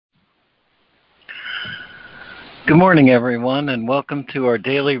Good morning, everyone, and welcome to our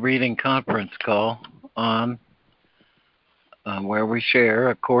daily reading conference call on where we share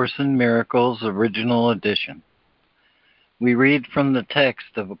A Course in Miracles Original Edition. We read from the text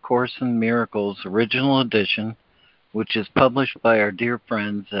of A Course in Miracles Original Edition, which is published by our dear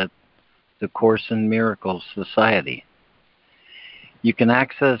friends at the Course in Miracles Society. You can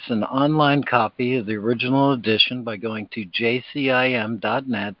access an online copy of the original edition by going to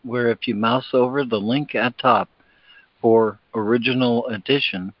jcim.net, where if you mouse over the link at top for original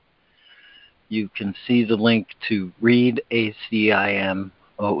edition, you can see the link to read ACIM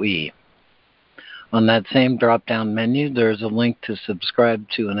OE. On that same drop-down menu, there's a link to subscribe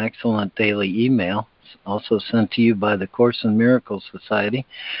to an excellent daily email, also sent to you by the Course in Miracles Society,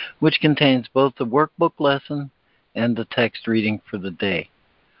 which contains both the workbook lesson and the text reading for the day.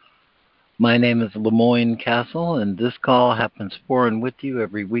 My name is Lemoyne Castle, and this call happens for and with you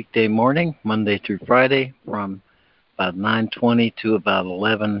every weekday morning, Monday through Friday, from about 9:20 to about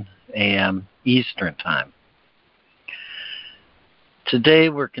 11 a.m. Eastern Time. Today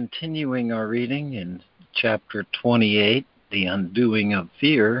we're continuing our reading in Chapter 28, The Undoing of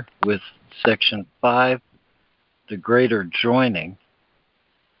Fear, with Section 5, The Greater Joining.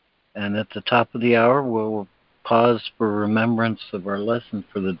 And at the top of the hour, we'll pause for remembrance of our lesson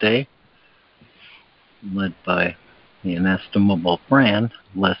for the day, led by the inestimable Fran,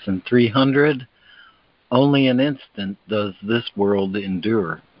 Lesson 300, Only an Instant Does This World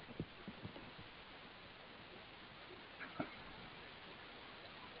Endure.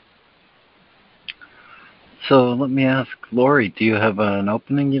 So let me ask, Lori, do you have an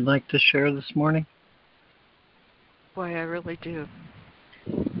opening you'd like to share this morning? Boy, I really do.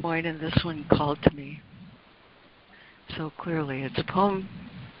 Boy, and this one called to me so clearly. It's a poem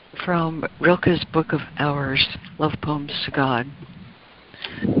from Rilke's Book of Hours, Love Poems to God.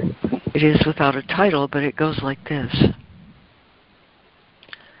 It is without a title, but it goes like this.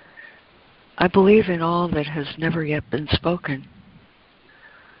 I believe in all that has never yet been spoken.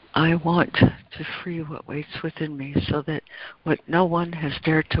 I want to free what waits within me so that what no one has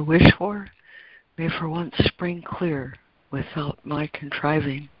dared to wish for may for once spring clear without my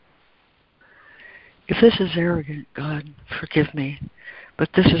contriving. If this is arrogant, God, forgive me, but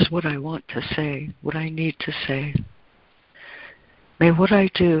this is what I want to say, what I need to say. May what I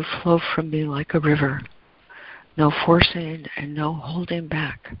do flow from me like a river, no forcing and no holding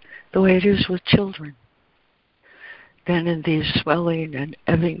back, the way it is with children. Then in these swelling and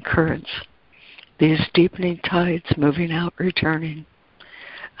ebbing currents, these deepening tides moving out, returning,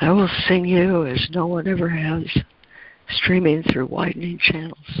 I will sing you as no one ever has, streaming through widening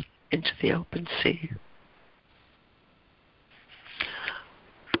channels into the open sea.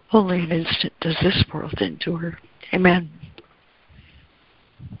 Only an instant does this world endure. Amen.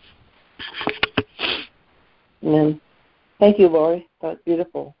 Amen. Thank you, Lori. That was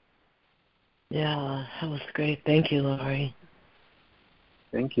beautiful. Yeah, that was great. Thank you, Lori.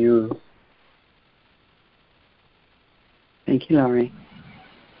 Thank you. Thank you, Lori.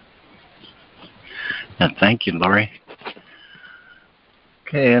 Yeah, thank you, Lori.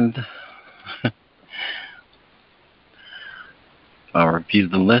 Okay, and I'll review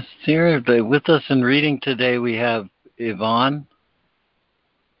the list here. With us in reading today, we have Yvonne,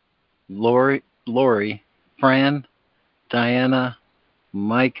 Lori, Fran, Diana,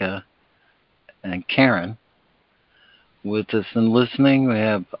 Micah, and Karen. With us in listening, we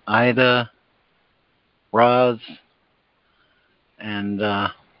have Ida, Roz, and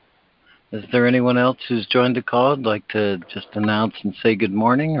is there anyone else who's joined the call? I'd like to just announce and say good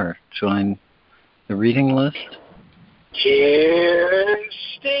morning or join the reading list. Here's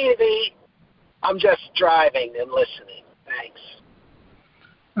Stevie. I'm just driving and listening. Thanks.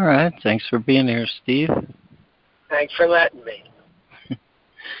 All right. Thanks for being here, Steve. Thanks for letting me.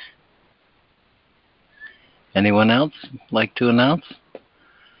 Anyone else like to announce?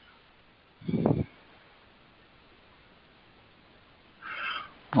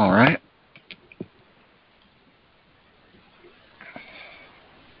 All right.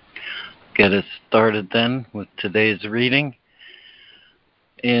 Get us started then with today's reading.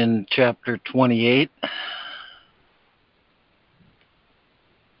 In Chapter 28,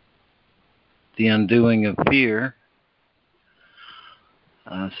 The Undoing of Fear,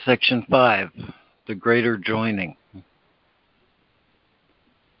 Section 5, The Greater Joining.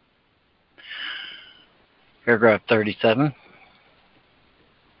 Paragraph 37.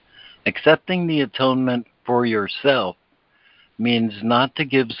 Accepting the atonement for yourself means not to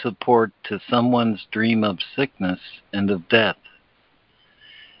give support to someone's dream of sickness and of death.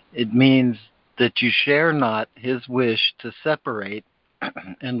 It means that you share not his wish to separate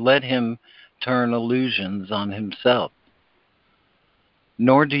and let him turn illusions on himself.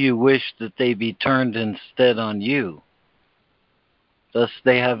 Nor do you wish that they be turned instead on you. Thus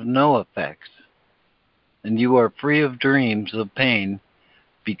they have no effects, and you are free of dreams of pain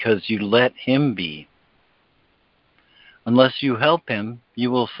because you let him be. Unless you help him,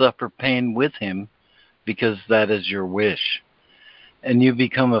 you will suffer pain with him because that is your wish, and you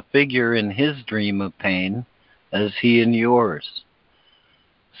become a figure in his dream of pain as he in yours.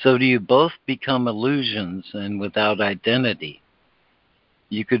 So do you both become illusions and without identity.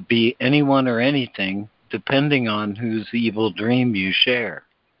 You could be anyone or anything depending on whose evil dream you share.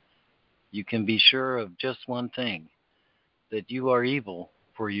 You can be sure of just one thing, that you are evil,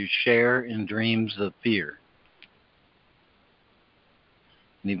 for you share in dreams of fear.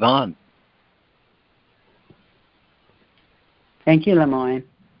 Yvonne. Thank you, Lemoyne.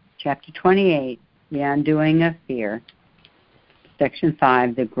 Chapter 28, The Undoing of Fear. Section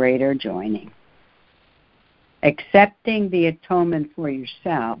 5, The Greater Joining. Accepting the atonement for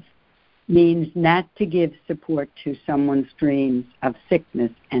yourself means not to give support to someone's dreams of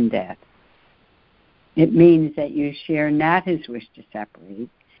sickness and death. It means that you share not his wish to separate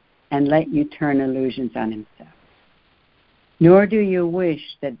and let you turn illusions on himself. Nor do you wish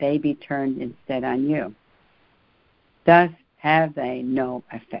that they be turned instead on you. Thus have they no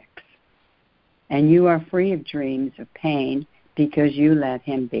effects. And you are free of dreams of pain because you let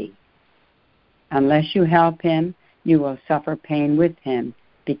him be. Unless you help him, you will suffer pain with him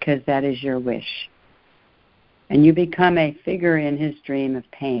because that is your wish. And you become a figure in his dream of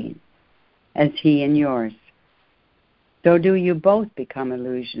pain, as he in yours. So do you both become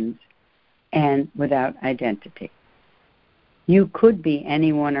illusions and without identity. You could be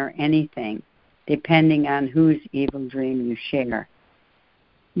anyone or anything, depending on whose evil dream you share.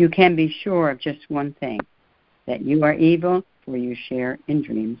 You can be sure of just one thing, that you are evil, for you share in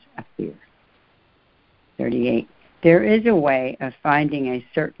dreams of fear. 38. There is a way of finding a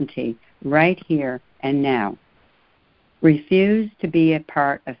certainty right here and now. Refuse to be a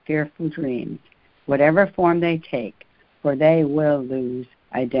part of fearful dreams, whatever form they take, for they will lose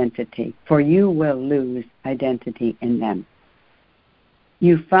identity, for you will lose identity in them.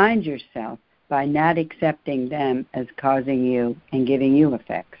 You find yourself by not accepting them as causing you and giving you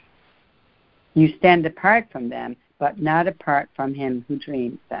effects. You stand apart from them, but not apart from him who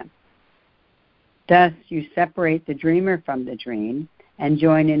dreams them. Thus, you separate the dreamer from the dream and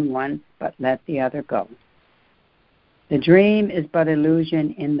join in one, but let the other go. The dream is but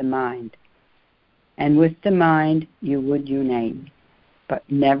illusion in the mind, and with the mind you would unite, but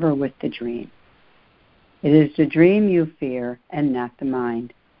never with the dream. It is the dream you fear and not the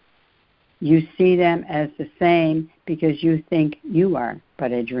mind. You see them as the same because you think you are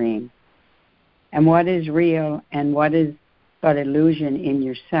but a dream. And what is real and what is but illusion in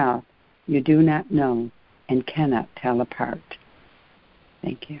yourself, you do not know and cannot tell apart.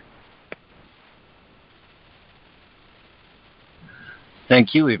 Thank you.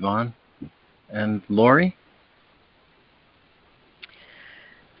 Thank you, Yvonne. And Lori?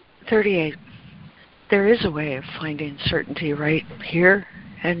 38. There is a way of finding certainty right here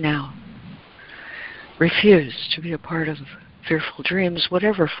and now. Refuse to be a part of fearful dreams,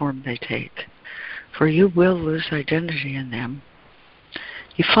 whatever form they take, for you will lose identity in them.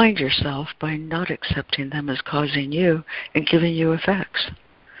 You find yourself by not accepting them as causing you and giving you effects.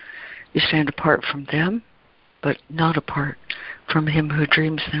 You stand apart from them, but not apart from him who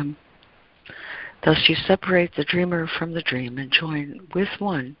dreams them. Thus you separate the dreamer from the dream and join with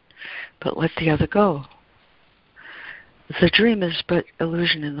one, but let the other go. The dream is but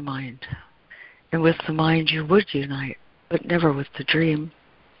illusion in the mind, and with the mind you would unite, but never with the dream.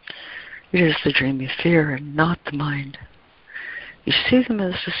 It is the dream you fear and not the mind. You see them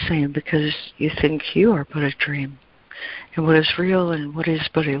as the same because you think you are but a dream, and what is real and what is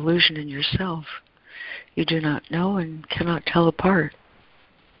but illusion in yourself, you do not know and cannot tell apart.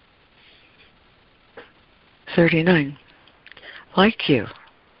 39. Like you,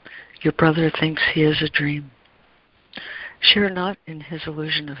 your brother thinks he is a dream. Share not in his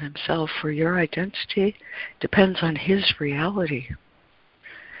illusion of himself, for your identity depends on his reality.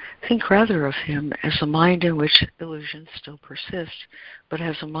 Think rather of him as a mind in which illusions still persist, but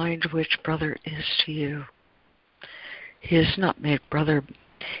as a mind which brother is to you. He is not brother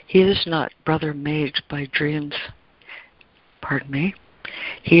made by dreams.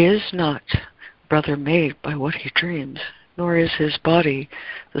 He is not brother made by what he dreams, nor is his body,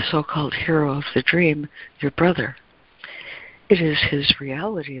 the so-called hero of the dream, your brother. It is his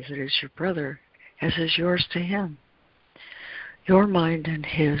reality that is your brother, as is yours to him. Your mind and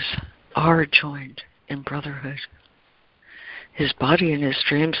his are joined in brotherhood. his body in his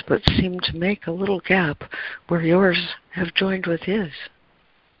dreams, but seem to make a little gap where yours have joined with his.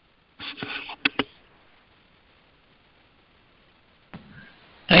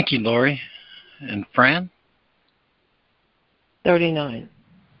 Thank you, Lori. And Fran? 39.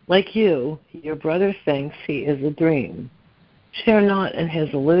 Like you, your brother thinks he is a dream. Share not in his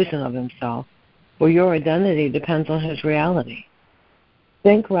illusion of himself, for your identity depends on his reality.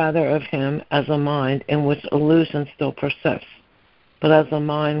 Think rather of him as a mind in which illusion still persists, but as a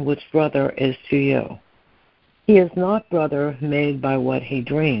mind which brother is to you. He is not brother made by what he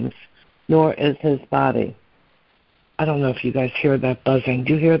dreams, nor is his body. I don't know if you guys hear that buzzing.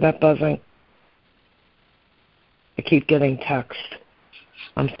 Do you hear that buzzing? I keep getting text.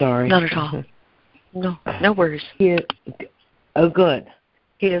 I'm sorry. Not at all. No worries. Oh, good.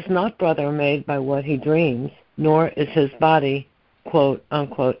 He is not brother made by what he dreams, nor is his body, quote,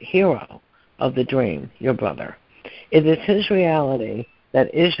 unquote, hero of the dream, your brother. It is his reality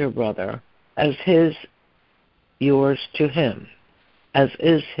that is your brother, as his, yours to him, as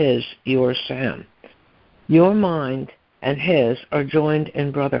is his, yours to him. Your mind and his are joined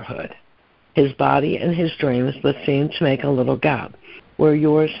in brotherhood. His body and his dreams but seem to make a little gap, where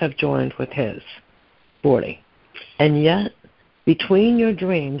yours have joined with his. 40. And yet, between your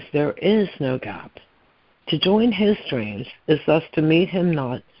dreams there is no gap. To join his dreams is thus to meet him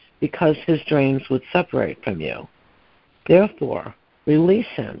not, because his dreams would separate from you. Therefore, release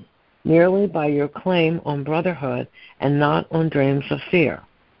him merely by your claim on brotherhood and not on dreams of fear.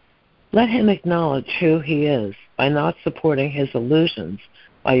 Let him acknowledge who he is by not supporting his illusions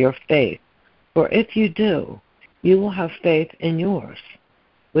by your faith, for if you do, you will have faith in yours.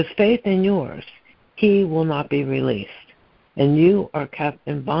 With faith in yours, he will not be released, and you are kept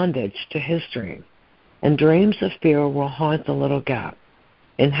in bondage to his dream, and dreams of fear will haunt the little gap,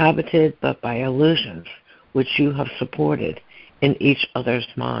 inhabited but by illusions which you have supported in each other's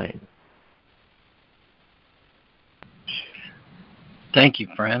mind. Thank you,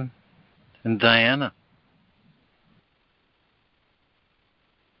 Fran. And Diana?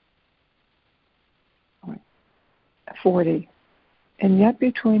 40. And yet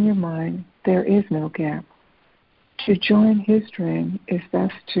between your mind there is no gap. To join his dream is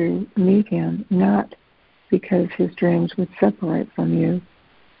thus to meet him, not because his dreams would separate from you.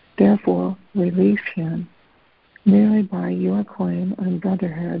 Therefore, release him merely by your claim on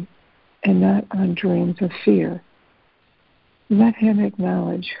brotherhood and not on dreams of fear. Let him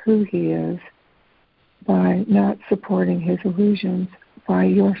acknowledge who he is by not supporting his illusions by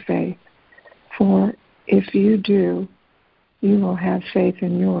your faith. For if you do, you will have faith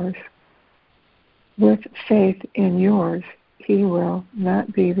in yours. With faith in yours, he will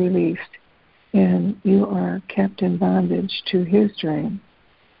not be released, and you are kept in bondage to his dream.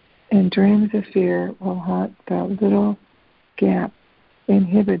 And dreams of fear will haunt the little gap,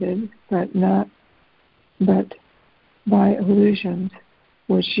 inhibited but by illusions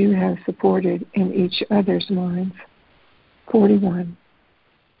which you have supported in each other's minds. 41.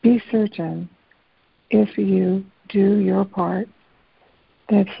 Be certain, if you do your part,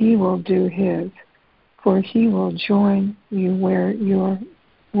 that he will do his, for he will join you where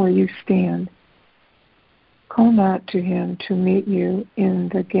you stand. Call not to him to meet you in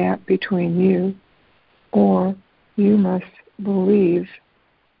the gap between you, or you must believe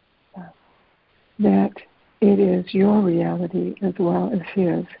that it is your reality as well as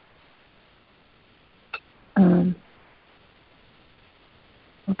his.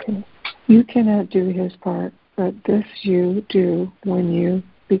 Okay. You cannot do his part, but this you do when you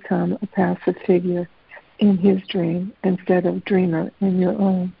become a passive figure in his dream instead of dreamer in your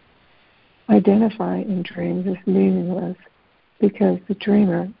own. Identify in dreams as meaningless because the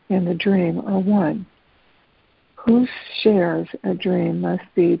dreamer and the dream are one. Who shares a dream must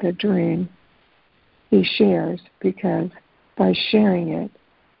be the dream he shares, because by sharing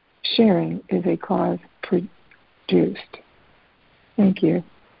is a cause produced. Thank you.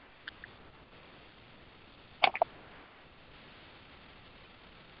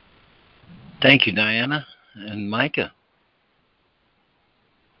 Thank you, Diana. And Micah?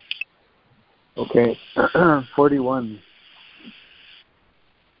 Okay, 41.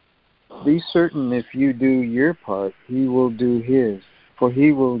 Be certain if you do your part, he will do his, for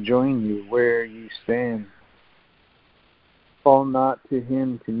he will join you where you stand. Call not to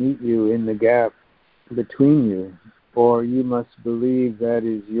him to meet you in the gap between you, for you must believe that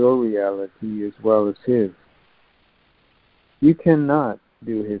is your reality as well as his. You cannot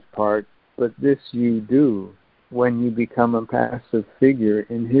do his part, but this you do when you become a passive figure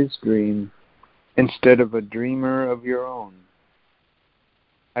in his dream instead of a dreamer of your own.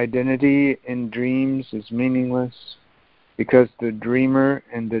 Identity in dreams is meaningless because the dreamer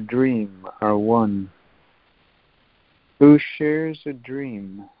and the dream are one. Who shares a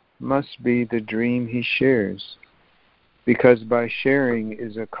dream must be the dream he shares, because by sharing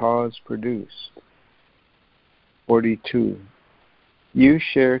is a cause produced. 42. You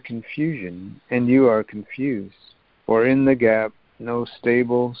share confusion, and you are confused, for in the gap no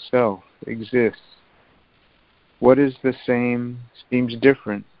stable self exists. What is the same seems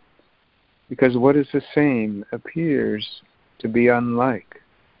different, because what is the same appears to be unlike.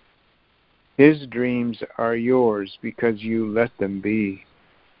 His dreams are yours because you let them be.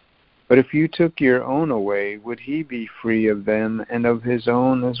 But if you took your own away, would he be free of them and of his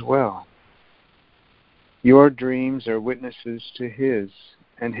own as well? Your dreams are witnesses to his,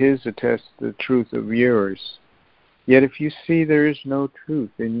 and his attests the truth of yours. Yet if you see there is no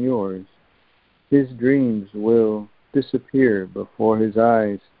truth in yours, his dreams will disappear before his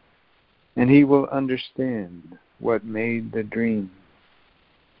eyes, and he will understand what made the dream.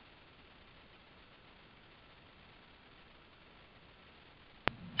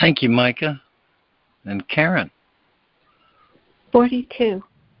 Thank you, Micah. And Karen. 42.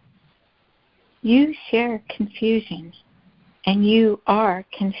 You share confusion, and you are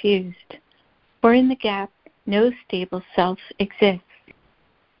confused, for in the gap no stable self exists.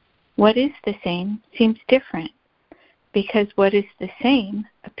 What is the same seems different, because what is the same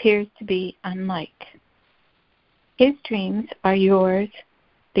appears to be unlike. His dreams are yours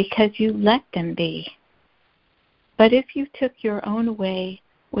because you let them be. But if you took your own away,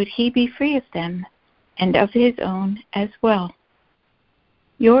 would he be free of them and of his own as well?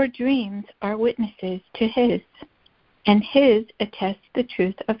 Your dreams are witnesses to his, and his attests the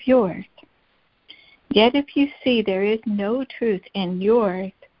truth of yours. Yet if you see there is no truth in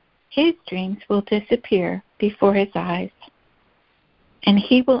yours, his dreams will disappear before his eyes, and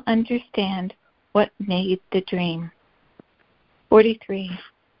he will understand what made the dream. 43.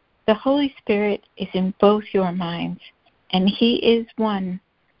 The Holy Spirit is in both your minds, and he is one,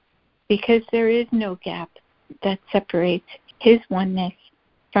 because there is no gap that separates his oneness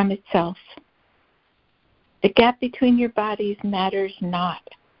from itself. The gap between your bodies matters not,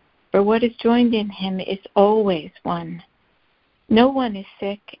 for what is joined in him is always one. No one is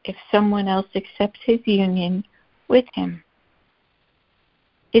sick if someone else accepts his union with him.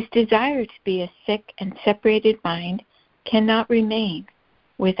 His desire to be a sick and separated mind cannot remain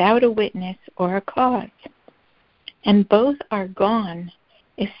without a witness or a cause, and both are gone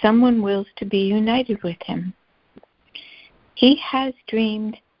if someone wills to be united with him. He has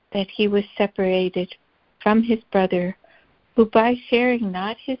dreamed that he was separated from his brother, who by sharing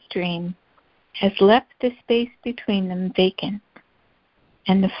not his dream has left the space between them vacant,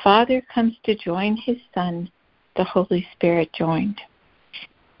 and the Father comes to join his Son, the Holy Spirit joined.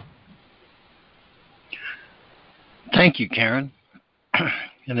 Thank you, Karen.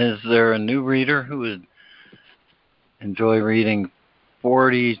 And is there a new reader who would enjoy reading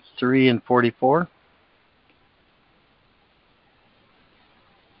 43 and 44?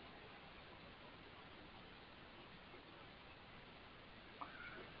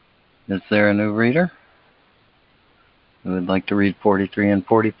 Is there a new reader who would like to read 43 and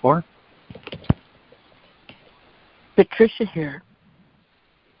 44? Patricia here.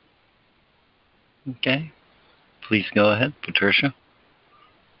 Okay. Please go ahead, Patricia.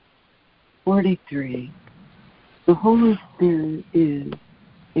 43. The Holy Spirit is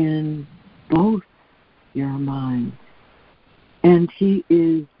in both your minds, and he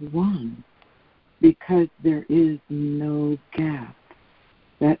is one, because there is no gap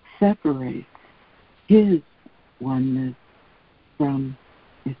that separates his oneness from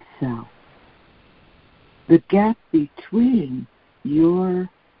itself. The gap between your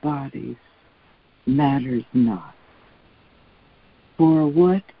bodies matters not, for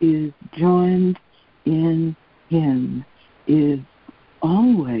what is joined in him is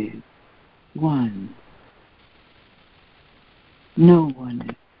always one. No one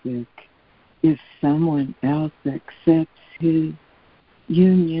is sick if someone else accepts his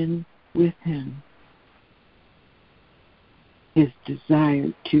union with him. His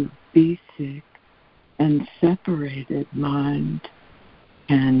desire to be sick and separated mind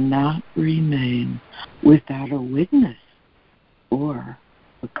cannot remain without a witness or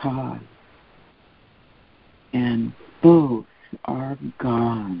a cause, and both are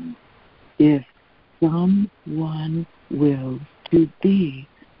gone if someone wills to be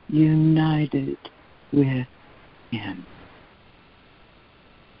united with him.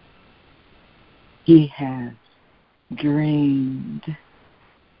 He has dreamed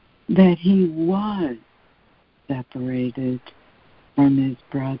that he was separated from his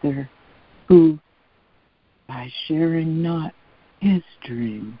brother, who by sharing not his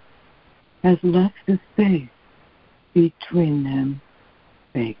dream, has left the space between them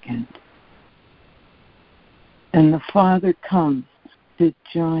vacant. And the Father comes to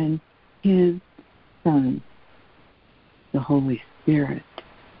join his Son, the Holy Spirit,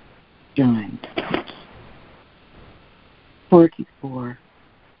 joined. 44.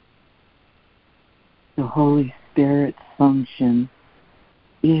 The Holy Spirit's function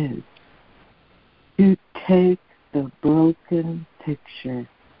is to take the broken picture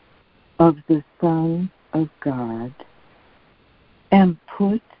of the Son of God and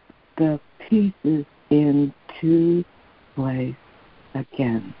put the pieces into place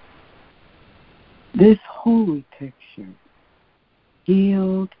again. This holy picture,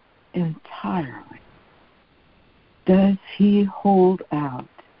 healed entirely, does he hold out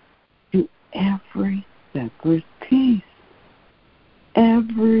to every separate piece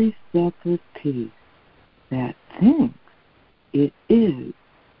that thinks it is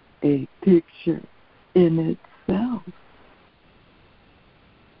a picture in itself.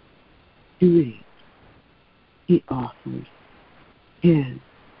 To each, he offers his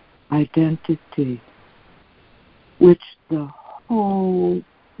identity, which the whole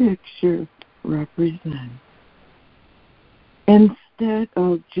picture represents. Instead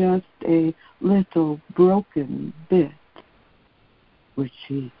of just a little broken bit, which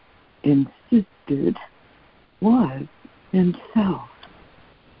he insisted was himself.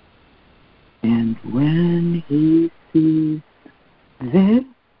 And when he sees this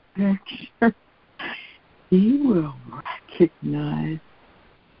picture, he will recognize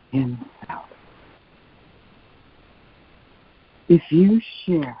himself. If you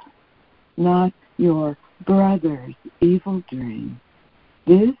share not your brother's evil dream,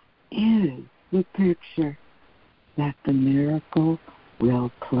 this is the picture that the miracle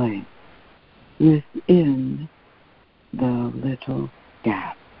will play within the little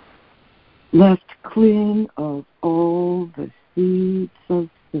gap, left clean of all the seeds of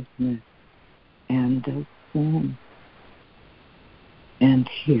sickness and of sin. And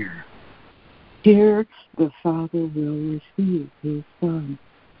here the Father will receive his Son,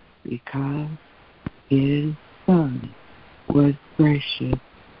 because his Son was gracious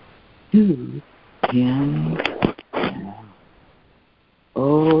to him.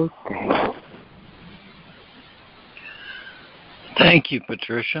 Oh, thanks. Thank you,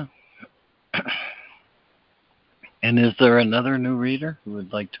 Patricia. And is there another new reader who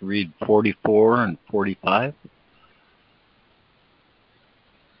would like to read 44 and 45?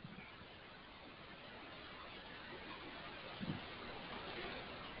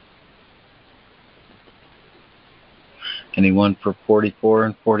 Anyone for 44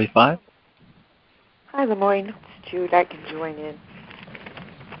 and 45? Hi, Lemoyne. It's Jude. I can join in.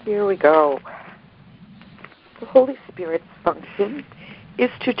 Here we go. The Holy Spirit's function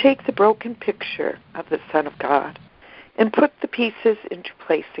is to take the broken picture of the Son of God and put the pieces into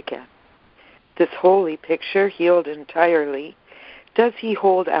place again. This holy picture, healed entirely, does he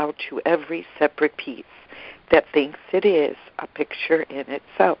hold out to every separate piece that thinks it is a picture in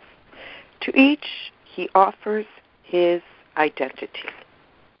itself. To each, he offers his identity,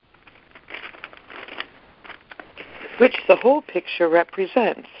 which the whole picture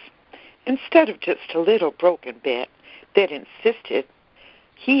represents, instead of just a little broken bit that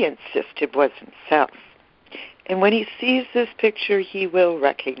he insisted was himself. And when he sees this picture, he will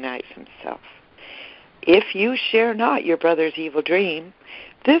recognize himself. If you share not your brother's evil dream,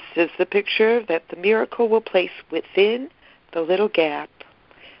 this is the picture that the miracle will place within the little gap,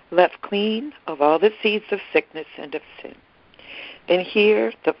 left clean of all the seeds of sickness and of sin. And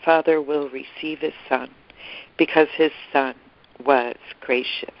here the Father will receive his Son, because his Son was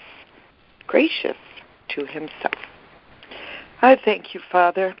gracious to himself. I thank you,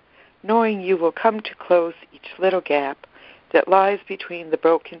 Father, knowing you will come to close each little gap that lies between the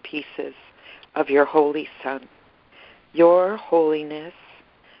broken pieces of your holy Son. Your holiness,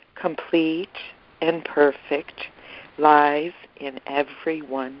 complete and perfect, lies in every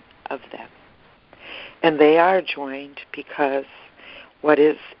one of them. And they are joined because what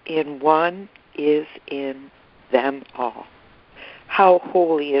is in one is in them all. How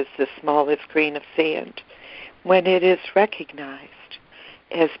holy is the smallest grain of sand when it is recognized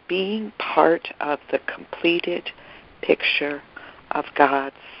as being part of the completed picture of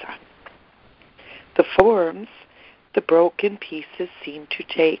God's Son. The forms the broken pieces seem to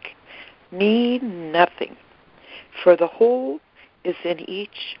take mean nothing, for the whole is in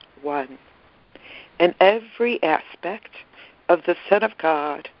each one, and every aspect of the Son of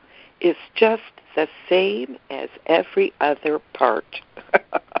God is just the same as every other part.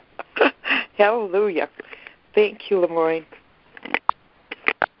 Hallelujah. Thank you, Lemoyne.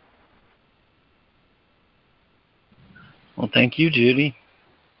 Well, thank you, Judy.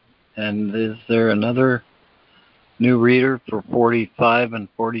 And is there another new reader for 45 and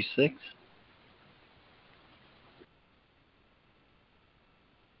 46?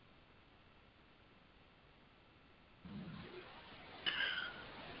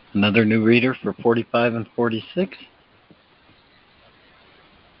 Another new reader for 45 and 46?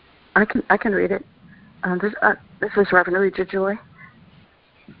 I can read it. This is Reverend Regina Joy.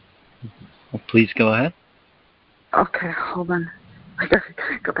 Well, please go ahead. Okay, hold on. I gotta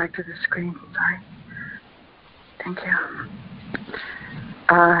go back to the screen. Sorry. Thank you.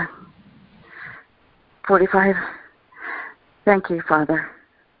 45. Thank you, Father,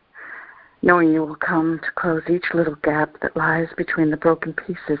 knowing you will come to close each little gap that lies between the broken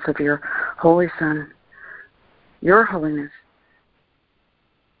pieces of your Holy Son. Your holiness,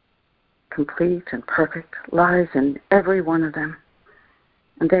 complete and perfect, lies in every one of them.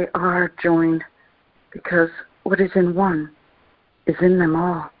 And they are joined because what is in one is in them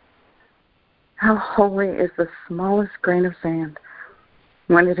all. How holy is the smallest grain of sand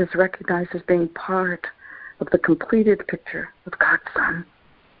when it is recognized as being part of the completed picture of God's Son.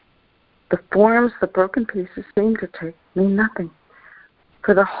 The forms the broken pieces seem to take mean nothing,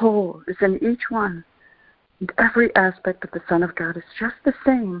 for the whole is in each one, and every aspect of the Son of God is just the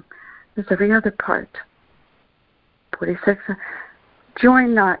same as every other part. 46.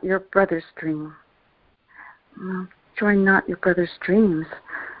 Join not your brother's dream. Join not your brother's dreams,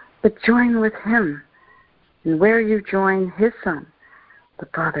 but join with him. And where you join his Son, the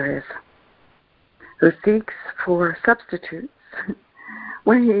Father is, who seeks for substitutes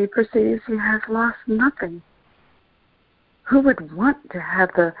when he perceives he has lost nothing. Who would want to have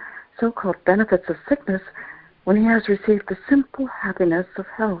the so-called benefits of sickness when he has received the simple happiness of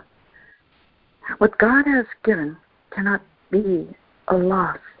health? What God has given cannot be a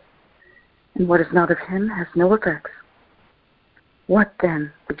loss, and what is not of him has no effects. What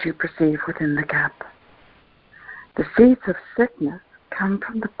then would you perceive within the gap? The seeds of sickness come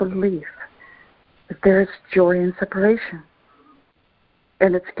from the belief that there is joy in separation,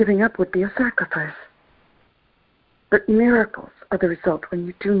 and its giving up would be a sacrifice. But miracles are the result when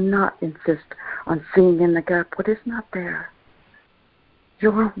you do not insist on seeing in the gap what is not there.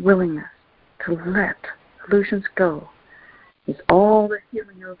 Your willingness to let illusions go is all the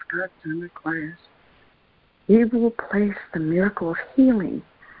healing of God's Son requires. He will place the miracle of healing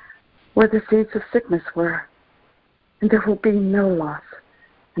where the seeds of sickness were, and there will be no loss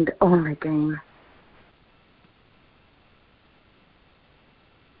and only gain.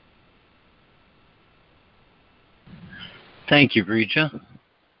 Thank you, Breja.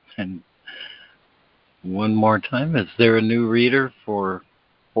 And one more time, is there a new reader for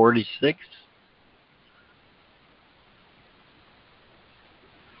 46?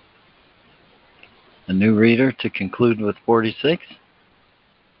 A new reader to conclude with 46?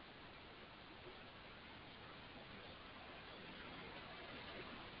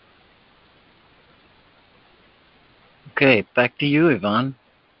 Okay, back to you, Yvonne.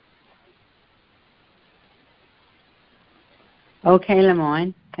 Okay,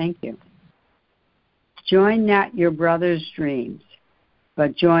 Lemoyne, thank you. Join not your brother's dreams,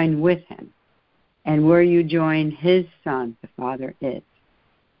 but join with him. And where you join his Son, the Father is,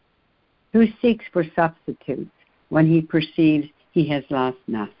 who seeks for substitutes when he perceives he has lost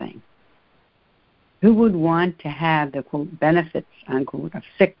nothing. Who would want to have the, quote, benefits, unquote, of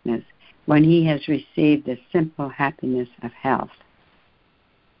sickness when he has received the simple happiness of health?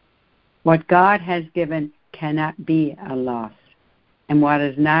 What God has given cannot be a loss, and what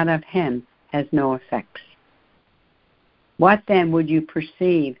is not of him has no effects. What then would you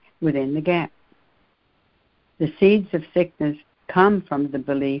perceive within the gap? The seeds of sickness come from the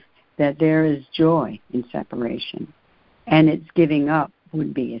belief that there is joy in separation, and its giving up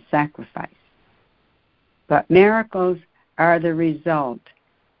would be a sacrifice. But miracles are the result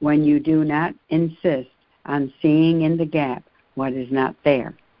when you do not insist on seeing in the gap what is not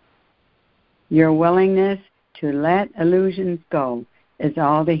there. Your willingness to let illusions go is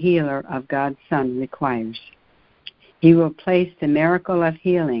all the healer of God's Son requires. He will place the miracle of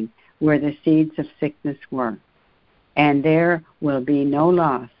healing where the seeds of sickness were, and there will be no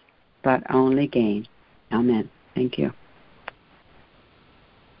loss, but only gain. Amen. Thank you.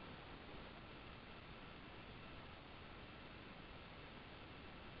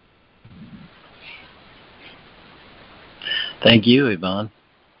 Thank you, Yvonne.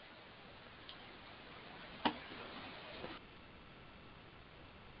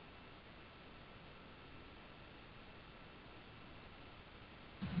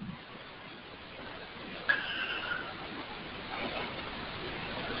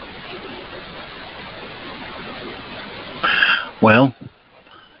 Well,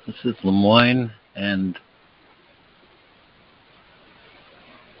 this is Lemoyne, and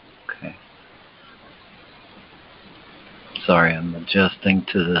okay. Sorry, I'm adjusting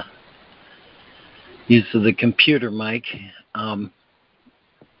to the use of the computer mic.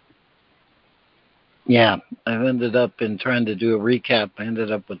 Yeah, I've ended up in trying to do a recap. I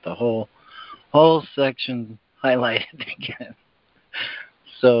ended up with the whole section highlighted again.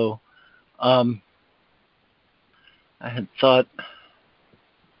 So, I had thought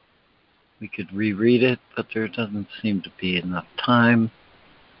we could reread it, but there doesn't seem to be enough time.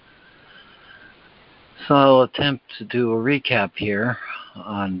 So I'll attempt to do a recap here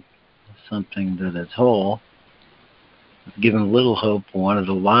on something that is whole. I've given a little hope for one of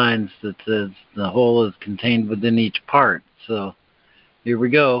the lines that says the whole is contained within each part. So here we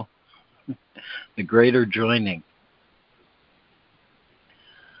go. The greater joining.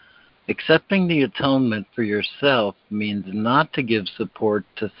 Accepting the atonement for yourself means not to give support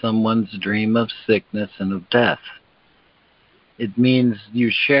to someone's dream of sickness and of death. It means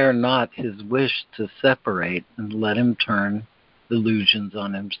you share not his wish to separate and let him turn illusions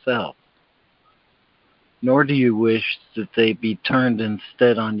on himself. Nor do you wish that they be turned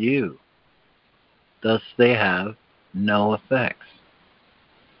instead on you. Thus they have no effects.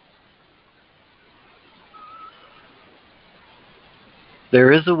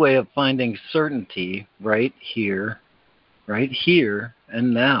 There is a way of finding certainty right here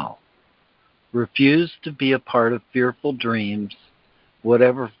and now. Refuse to be a part of fearful dreams,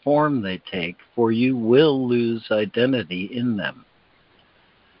 whatever form they take, for you will lose identity in them.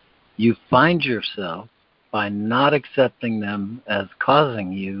 You find yourself by not accepting them as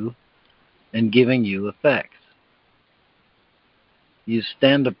causing you and giving you effects. You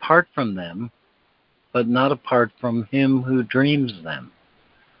stand apart from them, but not apart from him who dreams them.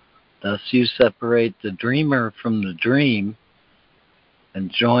 Thus you separate the dreamer from the dream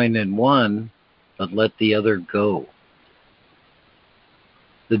and join in one, but let the other go.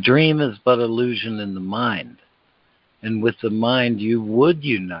 The dream is but illusion in the mind, and with the mind you would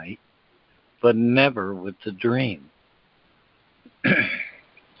unite, but never with the dream.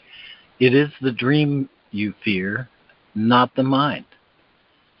 It is the dream you fear, not the mind.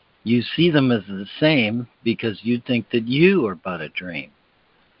 You see them as the same because you think that you are but a dream.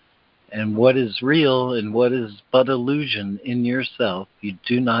 And what is real and what is but illusion in yourself you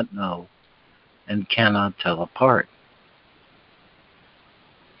do not know and cannot tell apart.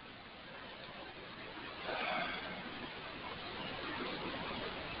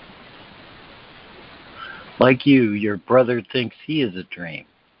 Like you, your brother thinks he is a dream.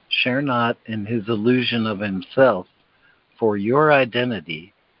 Share not in his illusion of himself, for your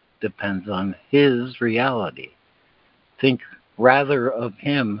identity depends on his reality. Think rather of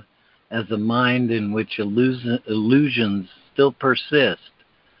him as a mind in which illusions still persist,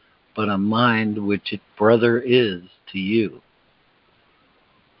 but a mind which its brother is to you.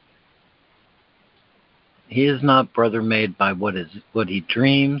 He is not brother made by what he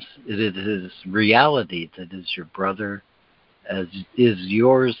dreams. It is his reality that is your brother, as is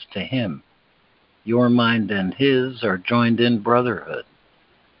yours to him. Your mind and his are joined in brotherhood.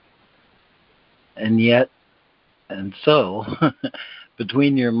 And so,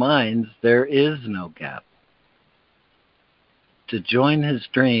 between your minds there is no gap. To join his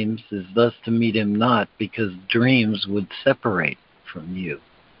dreams is thus to meet him not, because dreams would separate from you.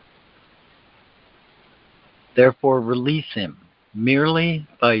 Therefore release him merely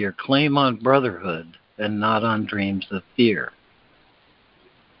by your claim on brotherhood and not on dreams of fear.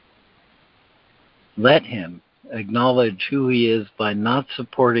 Let him acknowledge who he is by not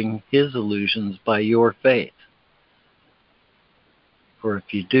supporting his illusions by your faith. For if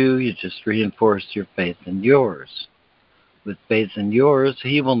you do, you just reinforce your faith in yours. With faith in yours,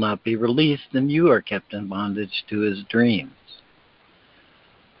 he will not be released, and you are kept in bondage to his dreams.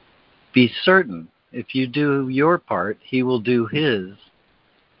 Be certain, if you do your part, he will do his,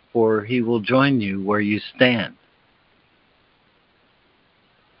 for he will join you where you stand.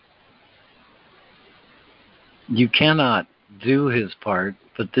 You cannot do his part,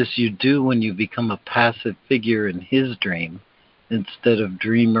 but this you do when you become a passive figure in his dream instead of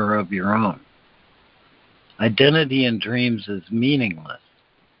dreamer of your own. Identity in dreams is meaningless.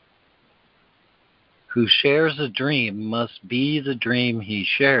 Who shares a dream must be the dream he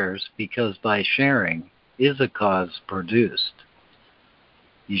shares, because by sharing is a cause produced.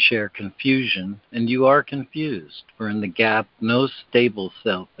 You share confusion, and you are confused, for in the gap no stable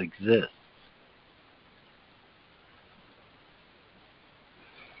self exists.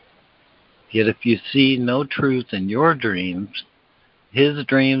 Yet if you see no truth in your dreams, his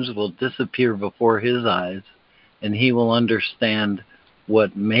dreams will disappear before his eyes, and he will understand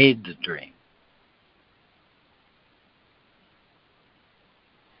what made the dream.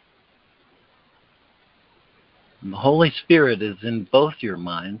 The Holy Spirit is in both your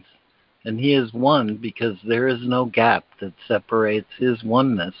minds, and he is one because there is no gap that separates his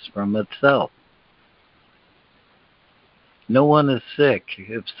oneness from itself. No one is sick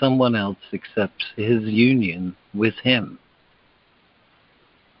if someone else accepts his union with him.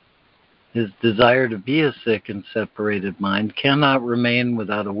 His desire to be a sick and separated mind cannot remain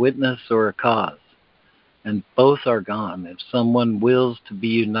without a witness or a cause, and both are gone if someone wills to be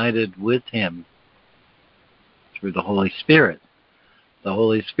united with him through the Holy Spirit. The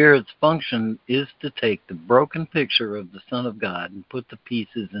Holy Spirit's function is to take the broken picture of the Son of God and put the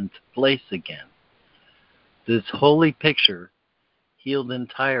pieces into place again. This holy picture, healed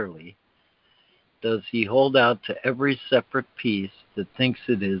entirely, does he hold out to every separate piece that thinks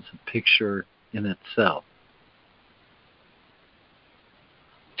it is a picture in itself.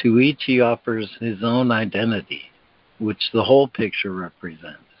 To each he offers his own identity, which the whole picture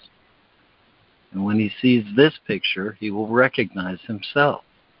represents. And when he sees this picture, he will recognize himself.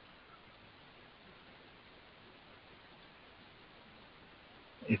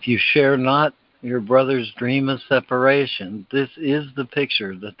 If you share not your brother's dream of separation, this is the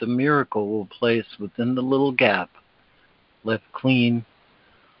picture that the miracle will place within the little gap left clean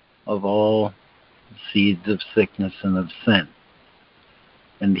of all seeds of sickness and of sin.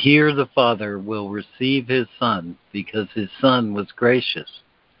 And here the Father will receive his Son because his Son was gracious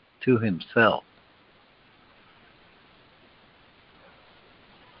to himself.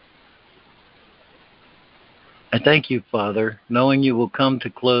 I thank you, Father, knowing you will come to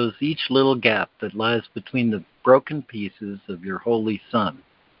close each little gap that lies between the broken pieces of your Holy Son.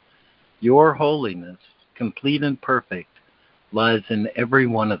 Your holiness, complete and perfect, lies in every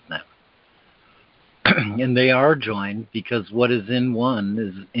one of them. And they are joined because what is in one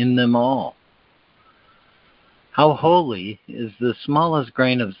is in them all. How holy is the smallest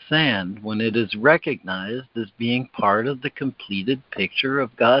grain of sand when it is recognized as being part of the completed picture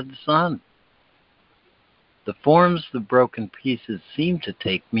of God's Son? The forms the broken pieces seem to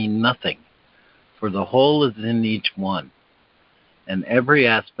take mean nothing, for the whole is in each one, and every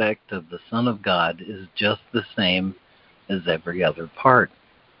aspect of the Son of God is just the same as every other part.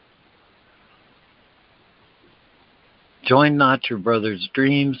 Join not your brother's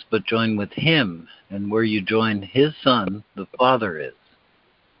dreams, but join with him, and where you join his Son, the Father is.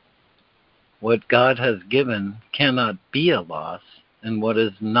 What God has given cannot be a loss, and what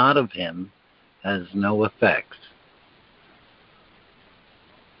is not of him has no effects.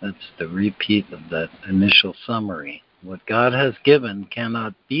 That's the repeat of that initial summary. What God has given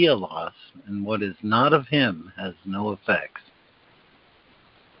cannot be a loss, and what is not of him has no effects.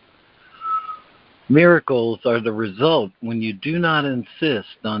 Miracles are the result when you do not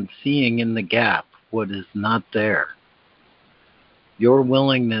insist on seeing in the gap what is not there. Your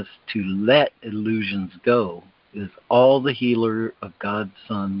willingness to let illusions go is all the healer of God's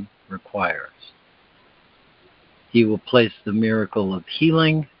Son requires. He will place the miracle of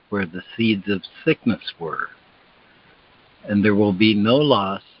healing where the seeds of sickness were, and there will be no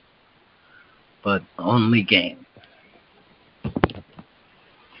loss, but only gain.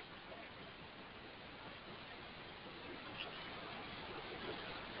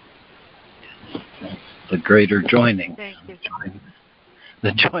 The greater joining. Thank you.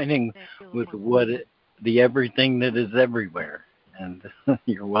 The joining with the everything that is everywhere. And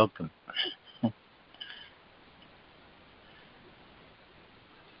you're welcome.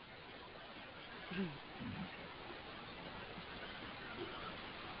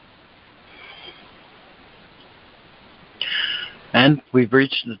 And we've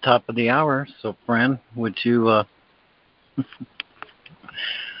reached the top of the hour, so Fran, would you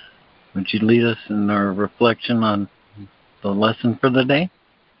lead us in our reflection on the lesson for the day?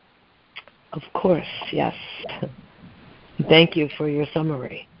 Of course, yes. Thank you for your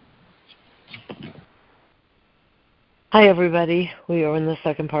summary. Hi, everybody. We are in the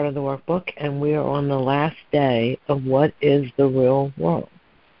second part of the workbook, and we are on the last day of What is the Real World?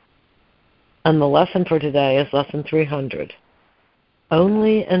 And the lesson for today is Lesson 300.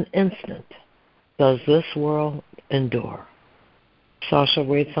 Only an instant does this world endure. So I shall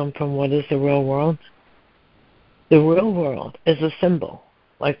read some from What is the Real World? The real world is a symbol,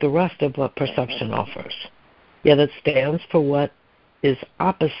 like the rest of what perception offers, yet it stands for what is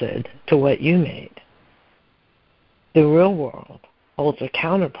opposite to what you made. The real world holds a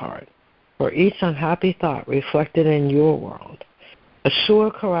counterpart for each unhappy thought reflected in your world, a sure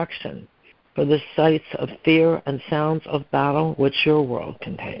correction for the sights of fear and sounds of battle which your world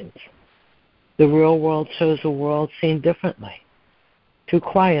contains. The real world shows a world seen differently, through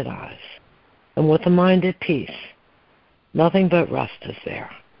quiet eyes, and with a mind at peace. Nothing but rest is there.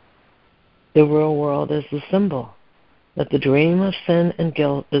 The real world is the symbol that the dream of sin and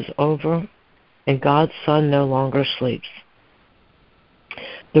guilt is over and God's Son no longer sleeps.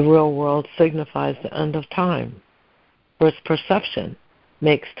 The real world signifies the end of time, for its perception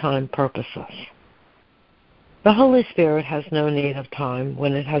makes time purposeless. The Holy Spirit has no need of time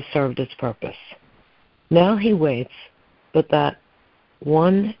when it has served its purpose. Now he waits but that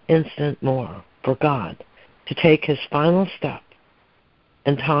one instant more for God to take his final step,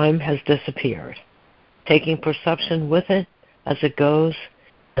 and time has disappeared, taking perception with it as it goes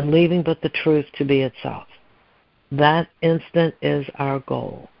and leaving but the truth to be itself. That instant is our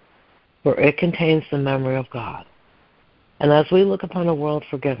goal, for it contains the memory of God. And as we look upon a world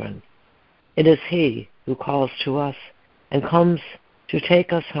forgiven, it is he who calls to us and comes to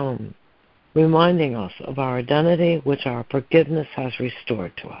take us home, reminding us of our identity which our forgiveness has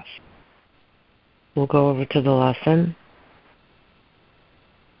restored to us. We'll go over to the lesson.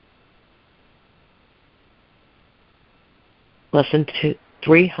 Lesson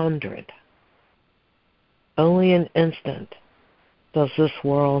 300. Only an instant does this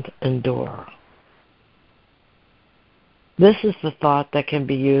world endure. This is the thought that can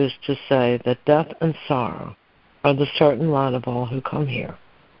be used to say that death and sorrow are the certain lot of all who come here.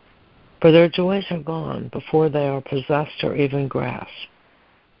 For their joys are gone before they are possessed or even grasped.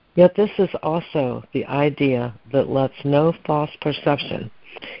 Yet this is also the idea that lets no false perception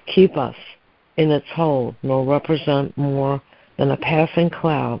keep us in its hold, nor represent more than a passing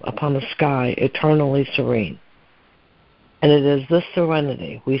cloud upon a sky eternally serene. And it is this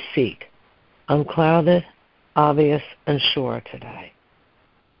serenity we seek, unclouded, obvious, and sure today.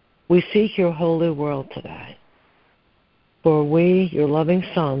 We seek your holy world today. For we, your loving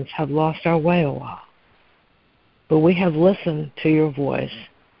sons, have lost our way a while. But we have listened to your voice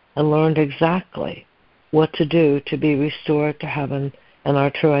and learned exactly what to do to be restored to heaven and our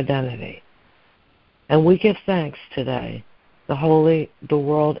true identity. And we give thanks today. The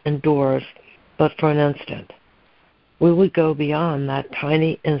world endures but for an instant. We would go beyond that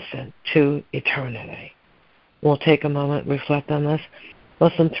tiny instant to eternity. We'll take a moment and reflect on this.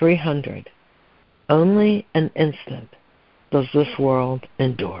 Lesson 300. Only an instant does this world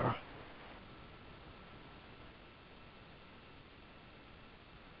endure.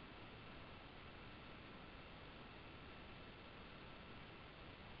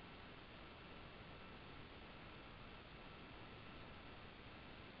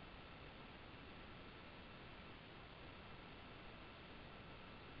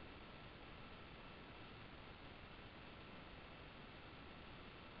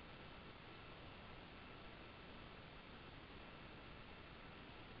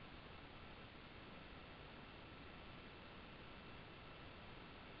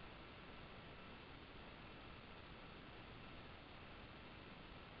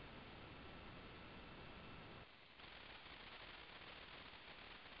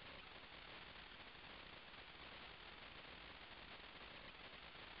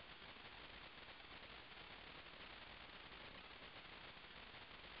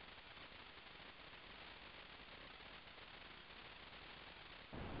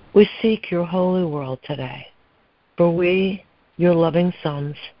 We seek your holy world today, for we, your loving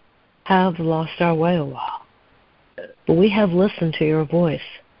sons, have lost our way a while. But we have listened to your voice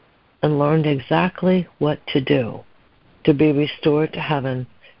and learned exactly what to do to be restored to heaven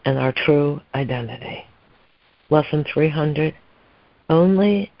and our true identity. Lesson 300.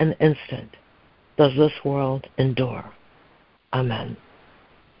 Only an instant does this world endure. Amen.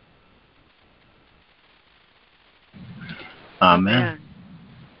 Amen.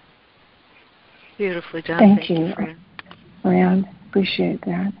 Beautifully done. Thank you, Fran. Fran. Appreciate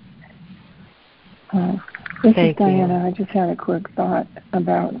that. This Thank is Diana. you. I just had a quick thought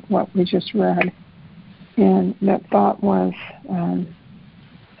about what we just read. And that thought was,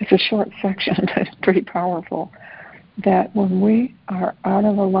 it's a short section, but it's pretty powerful, that when we are out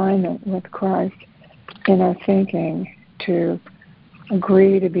of alignment with Christ in our thinking to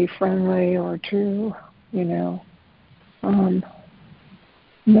agree to be friendly or to,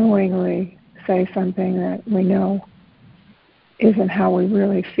 knowingly say something that we know isn't how we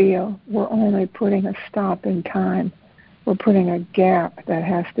really feel, we're only putting a stop in time. We're putting a gap that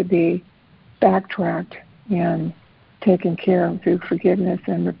has to be backtracked and taken care of through forgiveness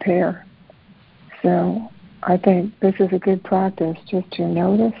and repair. So I think this is a good practice, just to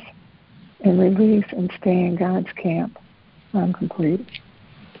notice and release and stay in God's camp. I'm complete.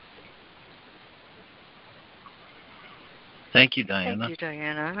 Thank you, Diana. Thank you,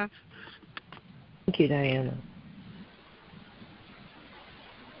 Diana. Thank you, Diana.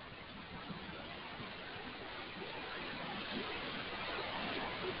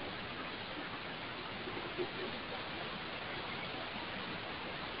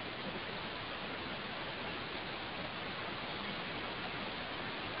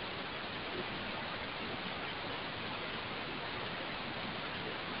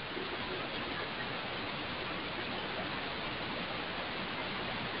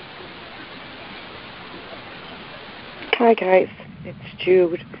 Hi, guys. It's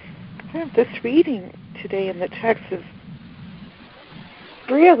Jude. This reading today in the text is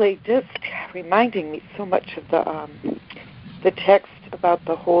really just reminding me so much of the text about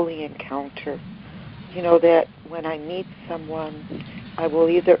the holy encounter. You know, that when I meet someone, I will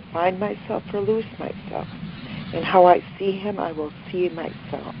either find myself or lose myself. And how I see him, I will see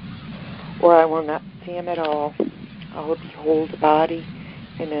myself. Or I will not see him at all. I will behold a body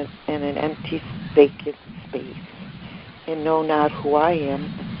in an empty, vacant space, and know not who I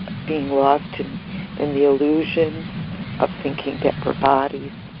am, being lost in the illusion of thinking that we're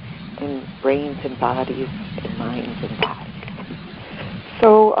bodies, and brains and bodies, and minds and bodies.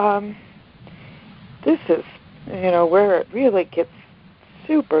 So this is, where it really gets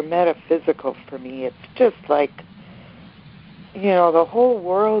super metaphysical for me. It's just like, the whole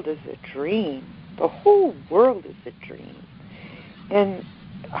world is a dream. The whole world is a dream. And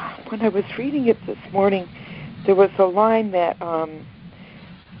when I was reading it this morning, there was a line that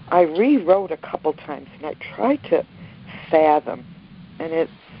I rewrote a couple times, and I tried to fathom. And it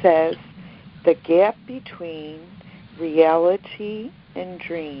says, the gap between reality and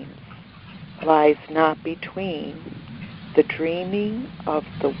dreams lies not between the dreaming of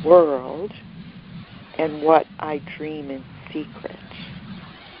the world and what I dream in secret.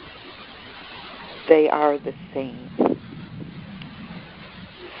 They are the same.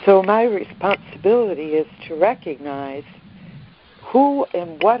 So my responsibility is to recognize who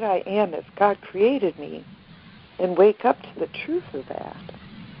and what I am as God created me and wake up to the truth of that.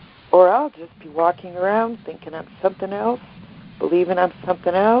 Or I'll just be walking around thinking I'm something else, believing I'm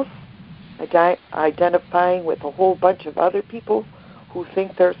something else, identifying with a whole bunch of other people who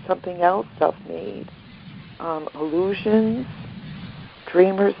think they're something else, self-made, illusions,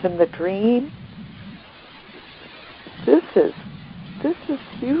 dreamers in the dream. This is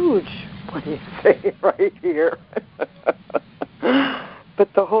huge, what he's saying right here.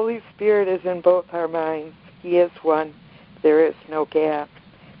 But the Holy Spirit is in both our minds. He is one. There is no gap.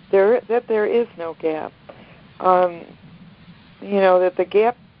 There is no gap. That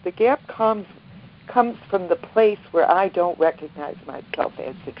the gap comes from the place where I don't recognize myself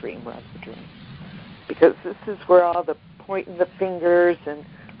as the dreamer of the dream. Because this is where all the pointing the fingers and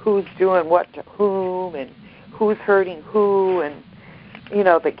who's doing what to whom and who's hurting who, and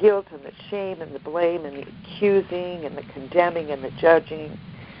the guilt and the shame and the blame and the accusing and the condemning and the judging.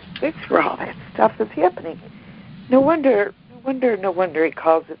 It's where all that stuff is happening. No wonder he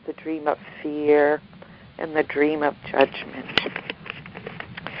calls it the dream of fear and the dream of judgment.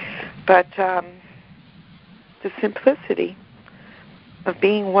 But the simplicity of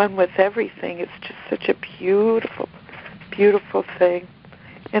being one with everything is just such a beautiful, beautiful thing.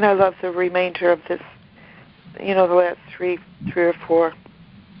 And I love the remainder of this, the last three or four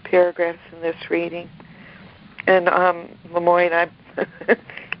paragraphs in this reading. And Lemoyne, I'm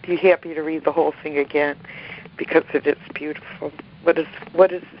be happy to read the whole thing again because it is beautiful. What is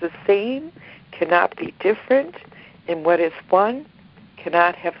the same cannot be different, and what is one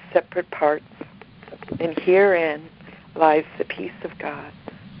cannot have separate parts. And herein lies the peace of God,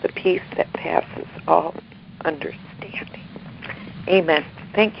 the peace that passes all understanding. Amen.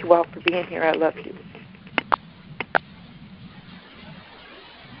 Thank you all for being here. I love you.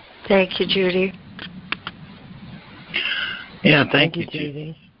 Thank you, Judy. Yeah, thank you,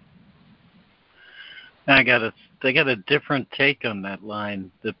 Judy. I got a different take on that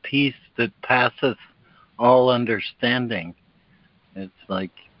line. The peace that passeth all understanding. It's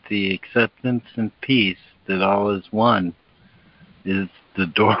like the acceptance and peace that all is one is the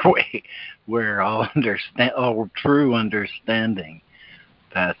doorway where all true understanding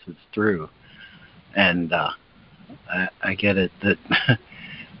passes through. And I get it that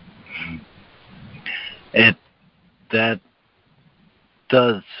that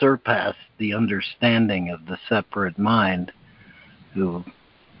does surpass the understanding of the separate mind, in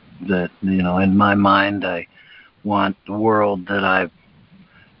my mind I want the world that I've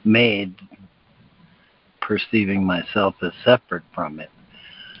made perceiving myself as separate from it.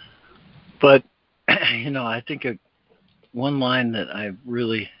 But I think one line that I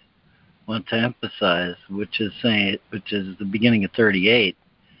really want to emphasize, which is the beginning of 38,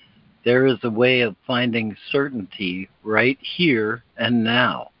 there is a way of finding certainty right here and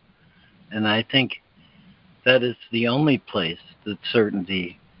now. And I think that is the only place that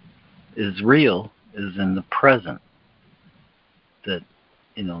certainty is real, is in the present. That,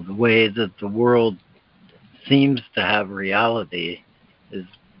 the way that the world seems to have reality is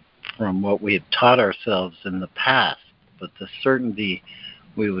from what we have taught ourselves in the past. But the certainty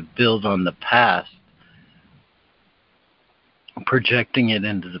we would build on the past, projecting it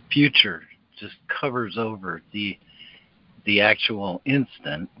into the future, just covers over the actual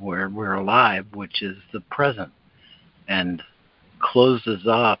instant where we're alive, which is the present, and closes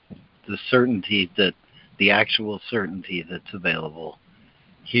off the certainty, that the actual certainty that's available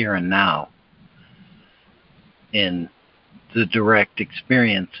here and now in the direct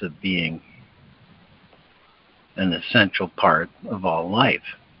experience of being an essential part of all life.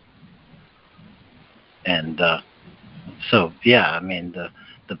 And so, yeah, I mean,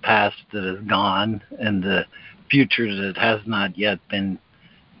 the past that is gone and the future that has not yet been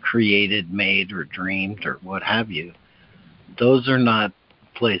created, made, or dreamed, or what have you, those are not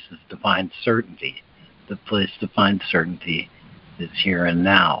places to find certainty. The place to find certainty is here and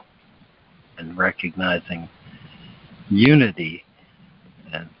now, and recognizing unity.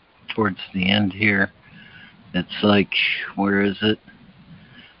 And towards the end here, it's like, where is it?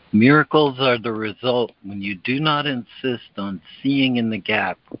 Miracles are the result when you do not insist on seeing in the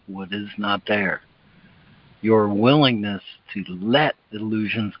gap what is not there. Your willingness to let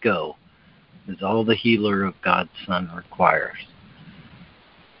illusions go is all the healer of God's Son requires.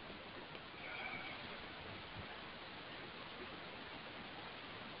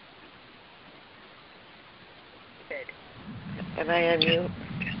 Am I on mute?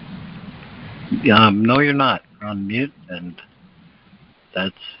 No, you're not. You're on mute, and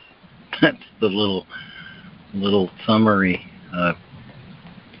that's the little summary, the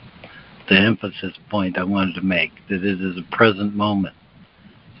emphasis point I wanted to make, that it is a present moment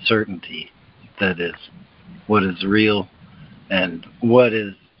certainty that is what is real and what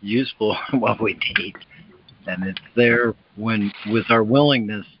is useful, what we need. And it's there with our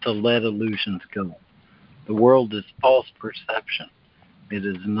willingness to let illusions go. The world is false perception. It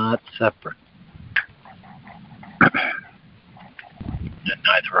is not separate. And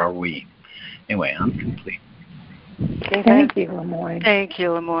neither are we. Anyway, I'm complete. Thank you, Lemoyne. Thank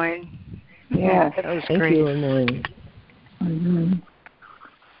you, Lemoyne. Yes. That was Thank great. you, Lemoyne. Mm-hmm.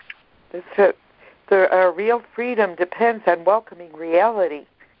 The real freedom depends on welcoming reality.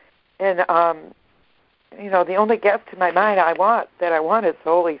 And, the only guest in my mind I want is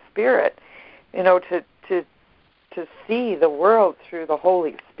the Holy Spirit. To see the world through the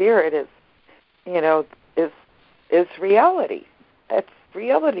Holy Spirit is reality. It's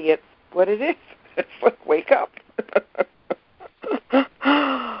reality. It's what it is. It's like, wake up.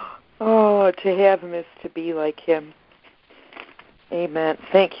 Oh, to have Him is to be like Him. Amen.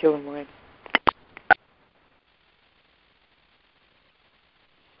 Thank you, Lemoyne.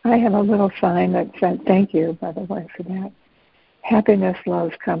 I have a little sign that said, thank you, by the way, for that. Happiness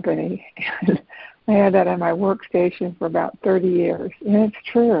loves company. I had that on my workstation for about 30 years. And it's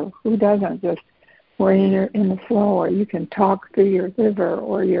true. Who doesn't? Just where you're in the flow, or you can talk through your liver,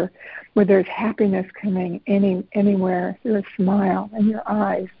 or where there's happiness coming anywhere through a smile in your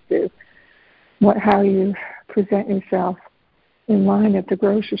eyes, through how you present yourself in line at the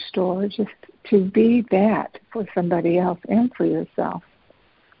grocery store, just to be that for somebody else and for yourself.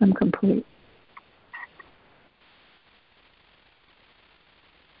 I'm complete.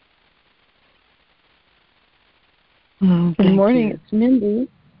 Good morning, it's Mindy.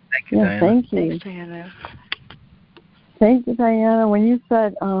 Thank you, yes, Diana. thank you. Thanks, Diana. Thank you, Diana. When you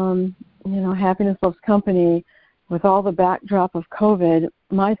said, happiness loves company, with all the backdrop of COVID,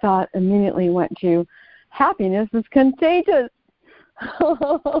 my thought immediately went to happiness is contagious.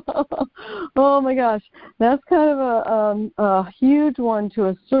 Oh my gosh, that's kind of a huge one to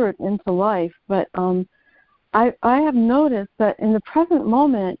assert into life. But I have noticed that in the present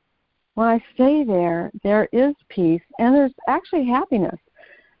moment, when I stay there is peace, and there's actually happiness.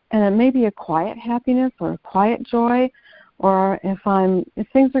 And it may be a quiet happiness or a quiet joy, or if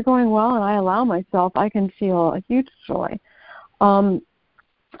things are going well and I allow myself, I can feel a huge joy. And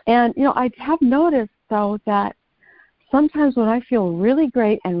I have noticed though that sometimes when I feel really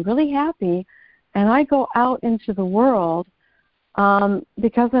great and really happy, and I go out into the world,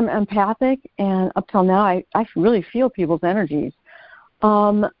 because I'm empathic, and up till now I really feel people's energies.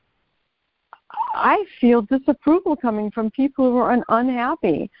 I feel disapproval coming from people who are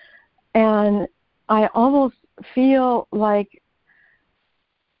unhappy, and I almost feel like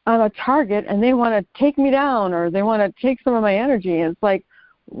I'm a target and they want to take me down, or they want to take some of my energy. And it's like,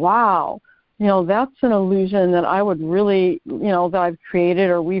 wow, that's an illusion that I would really, that I've created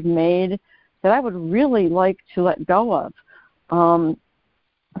or we've made that I would really like to let go of.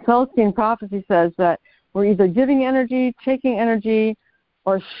 Celestine prophecy says that we're either giving energy, taking energy,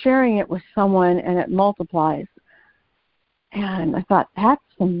 or sharing it with someone, and it multiplies. And I thought, that's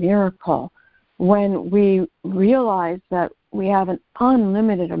a miracle when we realize that we have an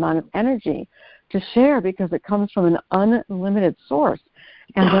unlimited amount of energy to share because it comes from an unlimited source.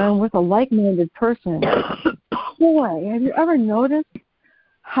 And when I'm with a like-minded person, boy, have you ever noticed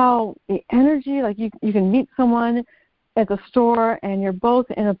how the energy, like you can meet someone at the store and you're both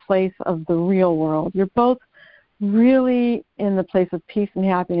in a place of the real world. You're both really in the place of peace and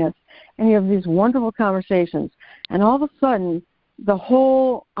happiness, and you have these wonderful conversations, and all of a sudden the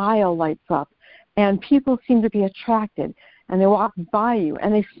whole aisle lights up and people seem to be attracted, and they walk by you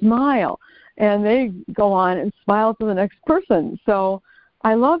and they smile and they go on and smile to the next person. So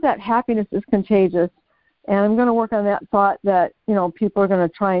I love that happiness is contagious, and I'm going to work on that thought that people are going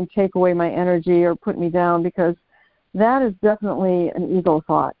to try and take away my energy or put me down, because that is definitely an ego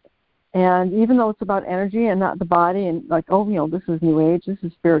thought. And even though it's about energy and not the body, and like, this is New Age, this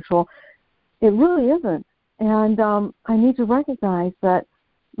is spiritual, it really isn't. And I need to recognize that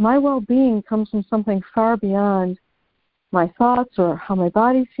my well-being comes from something far beyond my thoughts or how my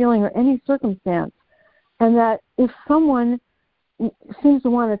body's feeling or any circumstance. And that if someone seems to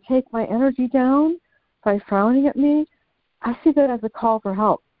want to take my energy down by frowning at me, I see that as a call for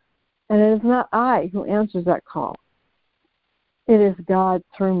help. And it is not I who answers that call. It is God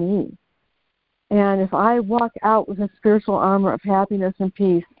through me. And if I walk out with a spiritual armor of happiness and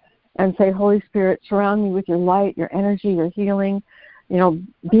peace and say, Holy Spirit, surround me with your light, your energy, your healing,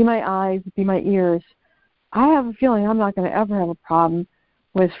 be my eyes, be my ears, I have a feeling I'm not going to ever have a problem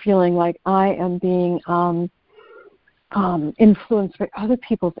with feeling like I am being influenced by other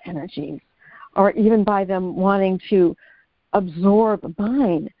people's energies, or even by them wanting to absorb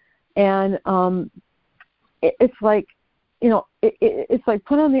mine. And it's like, it's like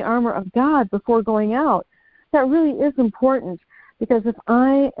put on the armor of God before going out. That really is important, because if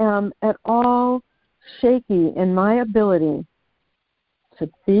I am at all shaky in my ability to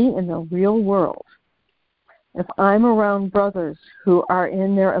be in the real world, if I'm around brothers who are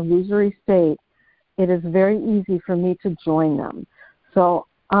in their illusory state, it is very easy for me to join them. So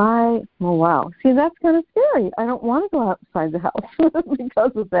wow. See, that's kind of scary. I don't want to go outside the house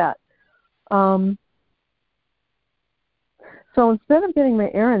because of that. So instead of getting my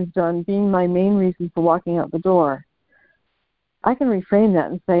errands done being my main reason for walking out the door, I can reframe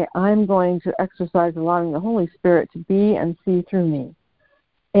that and say, I'm going to exercise allowing the Holy Spirit to be and see through me,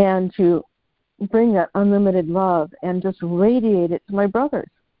 and to bring that unlimited love and just radiate it to my brothers.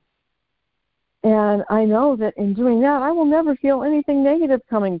 And I know that in doing that, I will never feel anything negative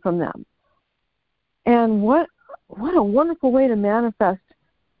coming from them. And what a wonderful way to manifest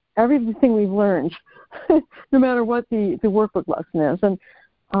everything we've learned, no matter what the workbook lesson is.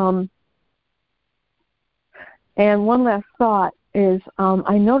 And one last thought is,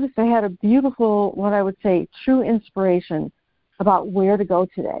 I noticed I had a beautiful, what I would say, true inspiration about where to go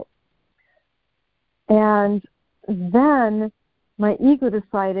today. And then my ego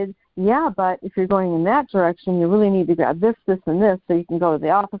decided, yeah, but if you're going in that direction, you really need to grab this, this, and this, so you can go to the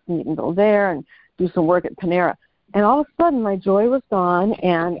office and you can go there and do some work at Panera. And all of a sudden, my joy was gone,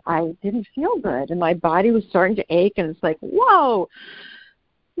 and I didn't feel good, and my body was starting to ache, and it's like, wow,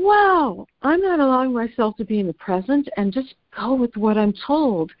 I'm not allowing myself to be in the present and just go with what I'm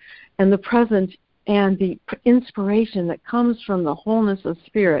told, and the present and the inspiration that comes from the wholeness of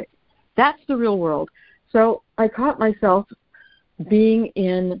spirit. That's the real world. So I caught myself being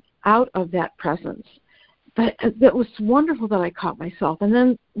out of that presence. But it was wonderful that I caught myself. And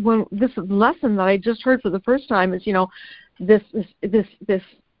then when this lesson that I just heard for the first time is, this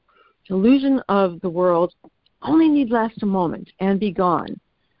illusion of the world only need last a moment and be gone.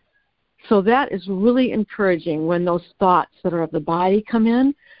 So that is really encouraging when those thoughts that are of the body come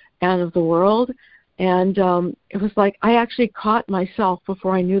in and of the world. And it was like I actually caught myself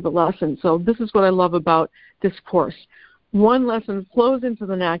before I knew the lesson. So this is what I love about this course. One lesson flows into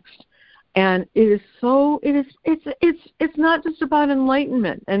the next. And it's not just about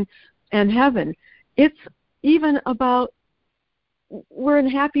enlightenment and heaven. It's even about, we're in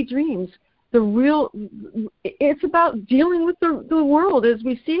happy dreams. It's about dealing with the world as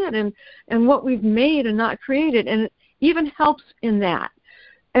we see it and what we've made and not created. And it even helps in that.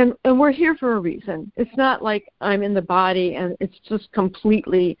 And we're here for a reason. It's not like I'm in the body and it's just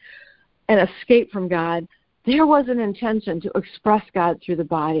completely an escape from God. There was an intention to express God through the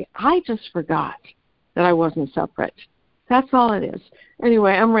body. I just forgot that I wasn't separate, That's all it is.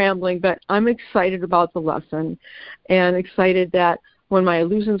 Anyway, I'm rambling, but I'm excited about the lesson and excited that when my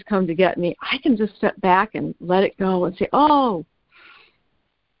illusions come to get me, I can just step back and let it go and say, oh,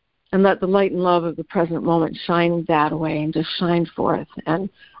 and let the light and love of the present moment shine that way and just shine forth. And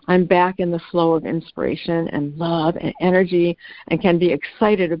I'm back in the flow of inspiration and love and energy and can be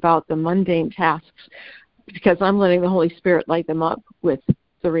excited about the mundane tasks because I'm letting the Holy Spirit light them up with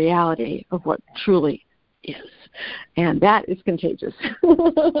the reality of what truly is. And that is contagious.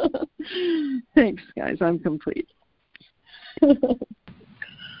 Thanks, guys. I'm complete.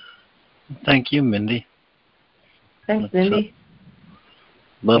 Thank you, Mindy. Thanks, Mindy.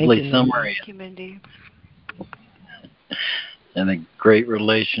 Lovely summary. Thank you, Mindy. And a great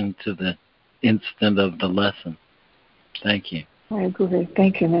relation to the instant of the lesson. Thank you. I agree.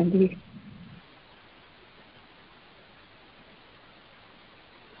 Thank you, Mindy.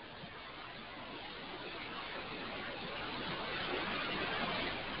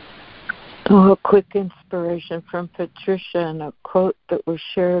 Oh, a quick inspiration from Patricia and a quote that was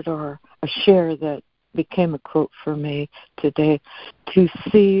shared, or a share that became a quote for me today. To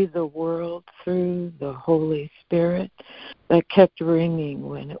see the world through the Holy Spirit. That kept ringing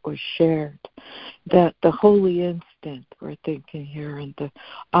when it was shared. That the holy instant we're thinking here, and the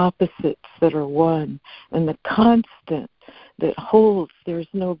opposites that are one, and the constant that holds, there's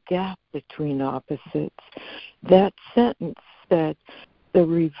no gap between opposites. That sentence said, the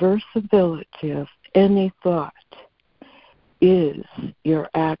reversibility of any thought is your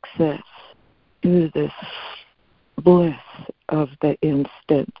access to this bliss of the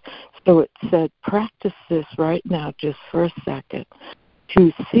instant. So it said, practice this right now just for a second,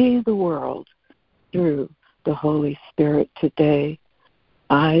 to see the world through the Holy Spirit today.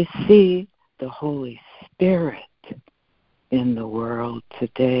 I see the Holy Spirit in the world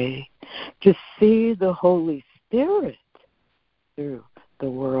today. To see the Holy Spirit through the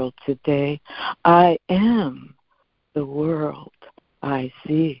world today. I am the world I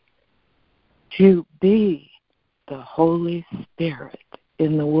see. To be the Holy Spirit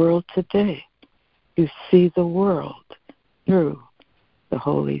in the world today. To see the world through the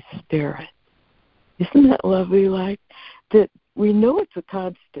Holy Spirit. Isn't that lovely? Like that we know it's a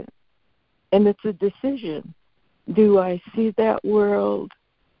constant and it's a decision. Do I see that world?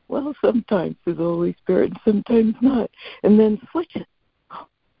 Well, sometimes through the Holy Spirit, sometimes not. And then switch it.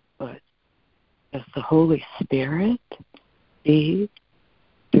 But does the Holy Spirit see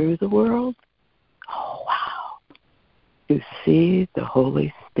through the world? Oh, wow. To see the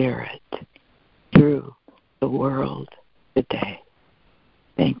Holy Spirit through the world today.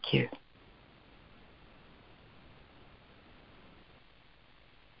 Thank you.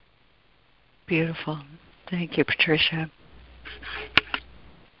 Beautiful. Thank you, Patricia.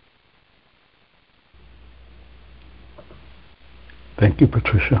 Thank you,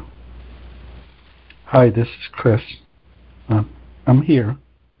 Patricia. Hi, this is Chris. I'm here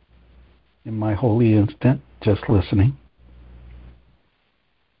in my holy instant, just listening.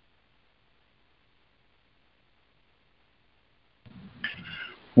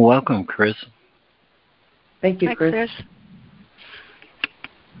 Welcome, Chris. Thank you, Hi, Chris. Chris.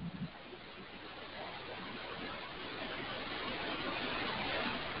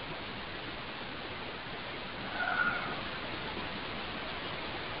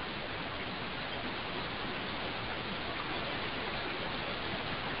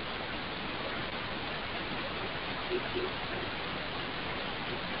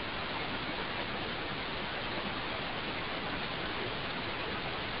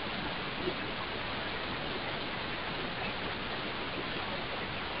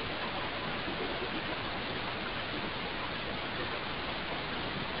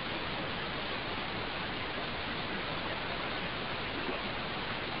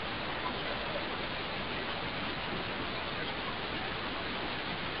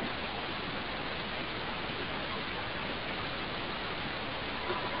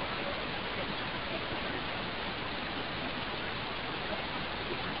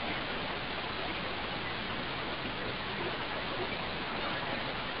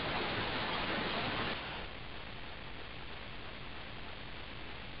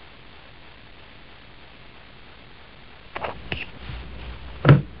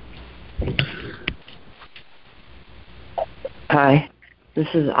 Hi, this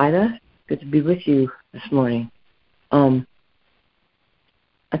is Ida. Good to be with you this morning. I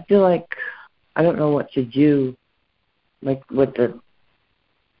feel like I don't know what to do, like what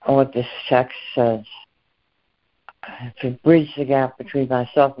this text says. To bridge the gap between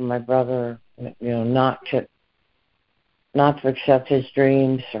myself and my brother, not to accept his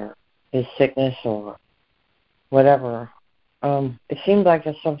dreams or his sickness or whatever, It seems like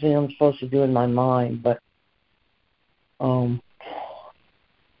it's something I'm supposed to do in my mind, but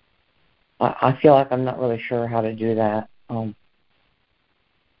I feel like I'm not really sure how to do that.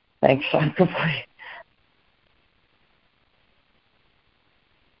 Thanks. I'm complete.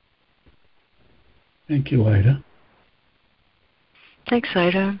 Thank you, Ida. Thanks,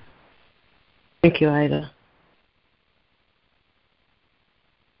 Ida. Thank you, Ida.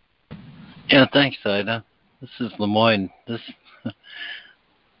 Yeah, thanks, Ida. This is Lemoyne.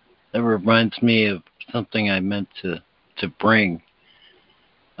 That reminds me of something I meant to bring,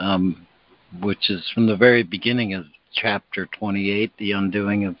 which is from the very beginning of chapter 28, The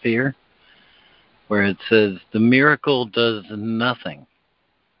Undoing of Fear, where it says, the miracle does nothing.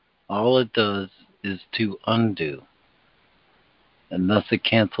 All it does is to undo. And thus it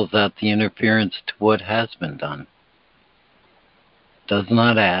cancels out the interference to what has been done. Does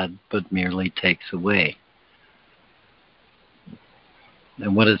not add, but merely takes away.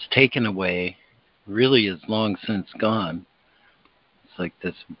 And what is taken away really is long since gone. It's like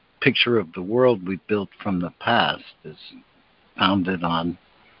this picture of the world we built from the past is founded on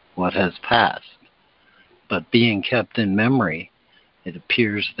what has passed. But being kept in memory, it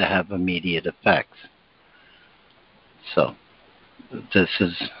appears to have immediate effects. So,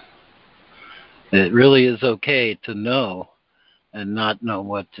 it really is okay to know and not know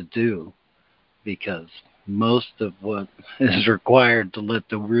what to do, because most of what is required to let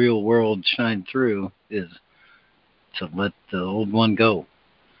the real world shine through is to let the old one go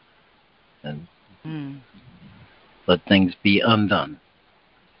and let things be undone.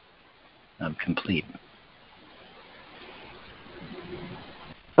 I'm complete.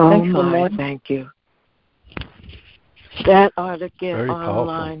 Oh, Thanks, my, Lemoyne. thank you. That ought to get Very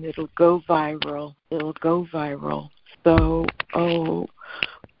online. powerful. It'll go viral. It'll go viral. So,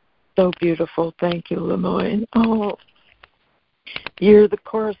 so beautiful. Thank you, Lemoyne. Oh, you're the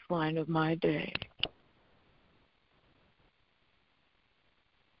chorus line of my day.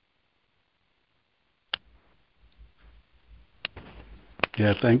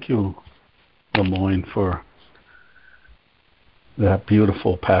 Yeah, thank you, Lemoyne, for that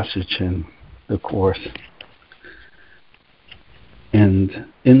beautiful passage in the Course. And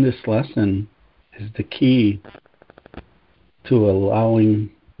in this lesson is the key to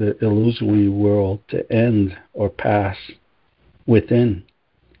allowing the illusory world to end or pass within,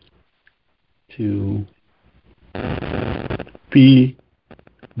 to be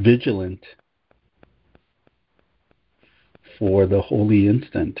vigilant for the holy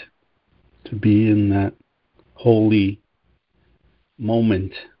instant, to be in that holy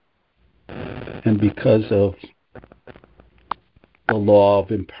moment. And because of the law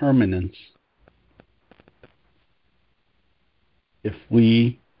of impermanence,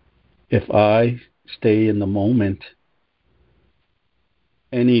 if I stay in the moment,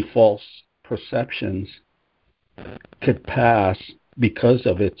 any false perceptions could pass because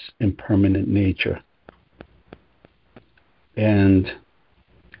of its impermanent nature. And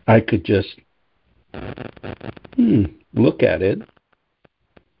I could just look at it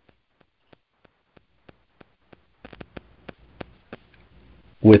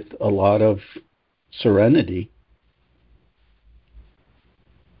with a lot of serenity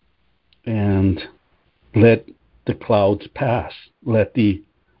and let the clouds pass. Let the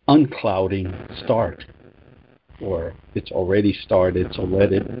unclouding start. Or it's already started, so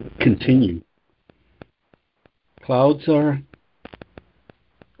let it continue. Clouds are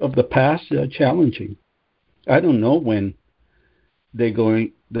of the past are challenging. I don't know when they're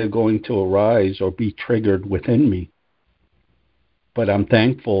going to arise or be triggered within me. But I'm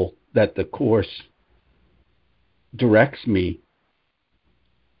thankful that the Course directs me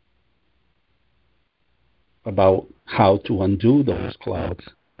about how to undo those clouds.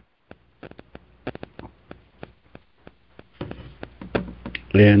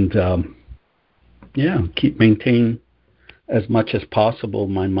 And maintain as much as possible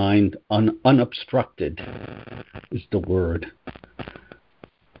my mind unobstructed is the word.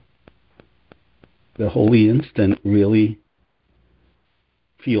 The holy instant really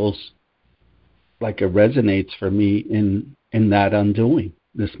feels like it resonates for me in that undoing,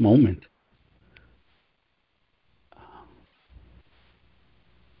 this moment.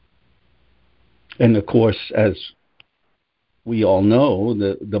 And of course, as we all know,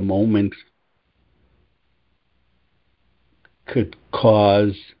 the moment could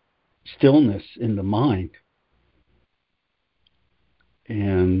cause stillness in the mind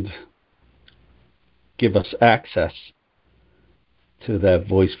and give us access to that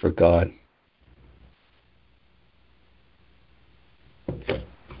voice for God.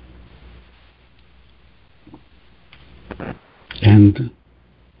 And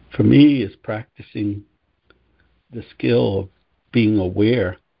for me, it's practicing the skill of being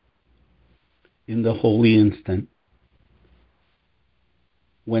aware in the holy instant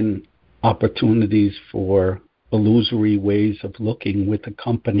when opportunities for illusory ways of looking with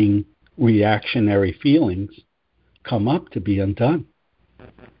accompanying reactionary feelings come up to be undone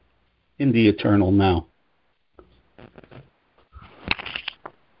in the eternal now.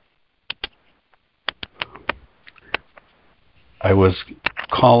 I was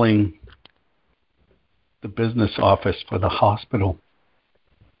calling the business office for the hospital,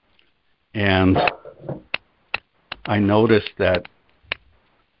 and I noticed that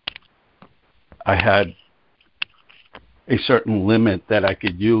I had a certain limit that I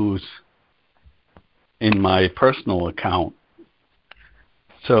could use in my personal account.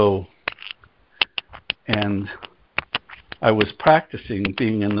 So, and I was practicing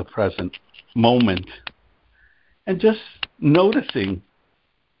being in the present moment and just noticing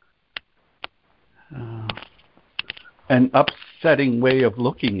an upsetting way of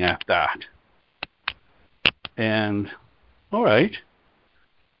looking at that. And, all right,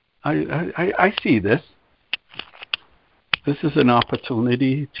 I see this. This is an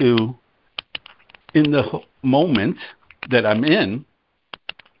opportunity to, in the moment that I'm in,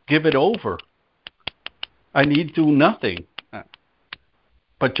 give it over. I need do nothing,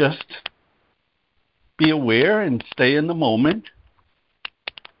 but just be aware and stay in the moment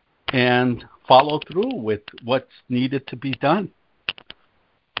and follow through with what's needed to be done.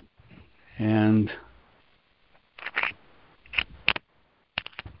 And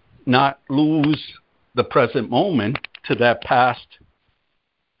not lose the present moment to that past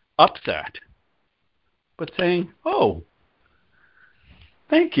upset, but saying, oh,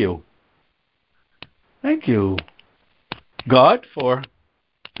 thank you. Thank you, God, for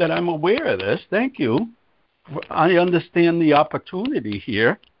that I'm aware of this. Thank you. I understand the opportunity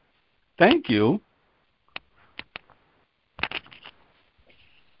here. Thank you.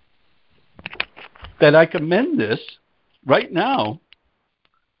 That I can mend this right now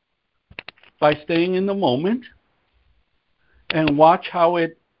by staying in the moment and watch how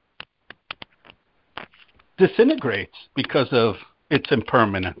it disintegrates because of its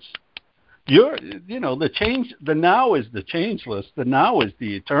impermanence. The change, the now is the changeless, the now is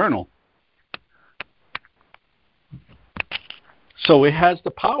the eternal. So it has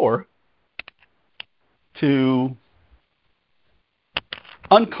the power to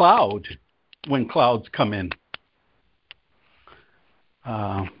uncloud when clouds come in.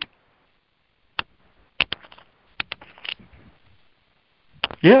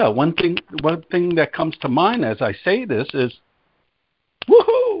 One thing that comes to mind as I say this is,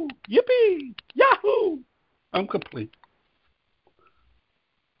 woohoo, yippee, yahoo, I'm complete.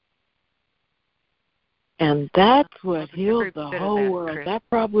 And that's what healed the whole world. Chris. That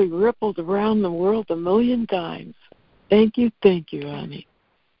probably rippled around the world 1,000,000 times. Thank you, honey.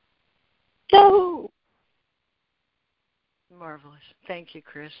 Yahoo! Marvelous. Thank you,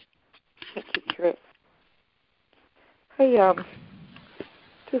 Chris. Thank you, Chris. Hey,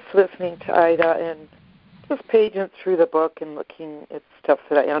 just listening to Ida and just paging through the book and looking at stuff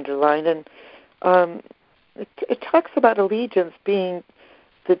that I underlined, and it talks about allegiance being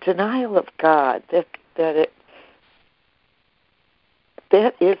the denial of God. That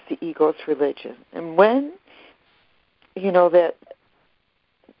is the ego's religion, and when that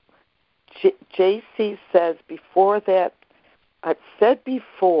J.C. says before that, I've said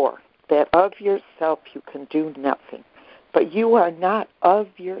before that of yourself you can do nothing, but you are not of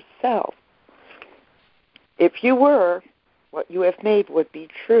yourself. If you were, what you have made would be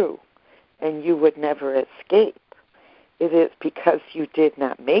true, and you would never escape. It is because you did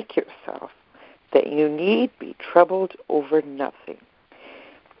not make yourself that you need be troubled over nothing.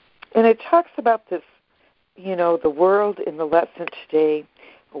 And it talks about this, the world in the lesson today,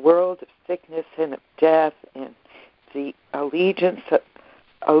 a world of sickness and of death, and the allegiance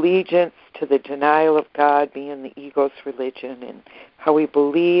to the denial of God being the ego's religion, and how we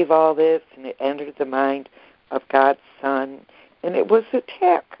believe all this, and it entered the mind of God's Son. And it was an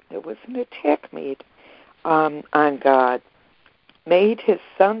attack made on God, made his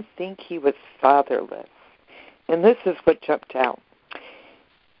Son think he was fatherless. And this is what jumped out.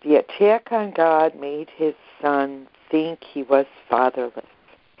 The attack on God made his Son think he was fatherless.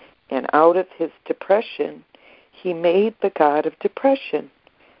 And out of his depression, he made the God of depression.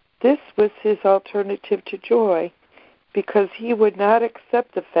 This was his alternative to joy, because he would not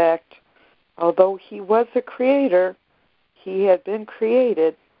accept the fact, although he was a creator, he had been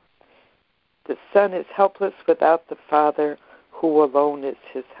created. The Son is helpless without the Father, who alone is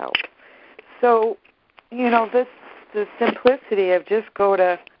his help. So, the simplicity of just go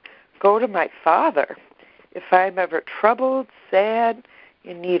to my Father. If I'm ever troubled, sad,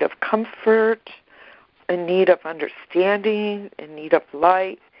 in need of comfort, in need of understanding, in need of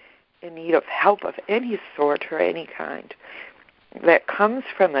light, in need of help of any sort or any kind, that comes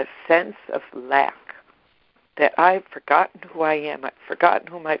from a sense of lack, that I've forgotten who I am, I've forgotten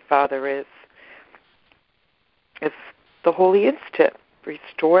who my Father is. It's the holy instant.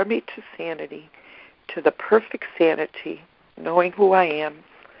 Restore me to sanity, to the perfect sanity, knowing who I am,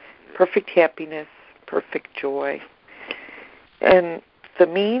 perfect happiness, perfect joy. And the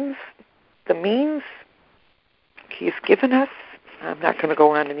means He's given us. I'm not going to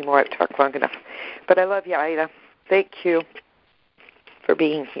go on anymore. I've talked long enough. But I love you, Ida. Thank you for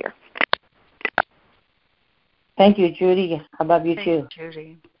being here. Thank you, Judy. I love you, Thank too. You,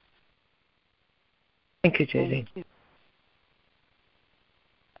 Judy. Thank you, Judy. Thank you.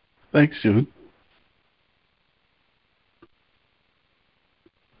 Thanks, Judy.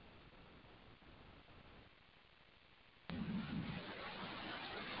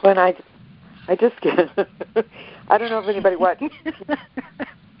 When I just get, I don't know if anybody watched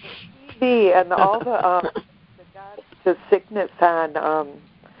TV and all the gods to sickness on,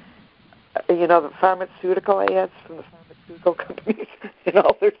 the pharmaceutical ads from the pharmaceutical companies and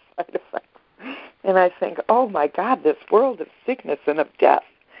all their side effects. And I think, oh my God, this world of sickness and of death.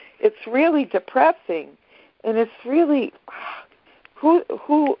 It's really depressing, and it's really who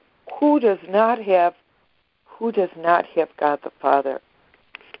does not have God the Father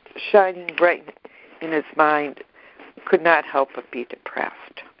shining bright in his mind could not help but be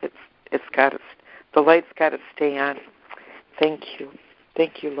depressed. The light's got to stay on. Thank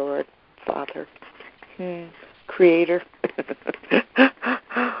you, Lord, Father, Creator.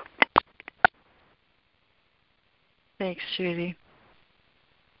 Thanks, Judy.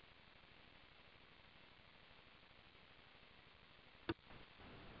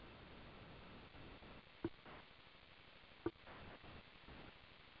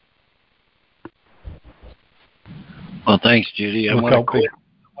 Well, thanks, Judy. I want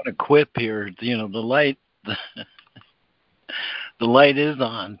to quip here. The light, the light is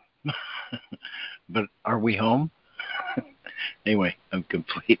on, but are we home? Anyway, I'm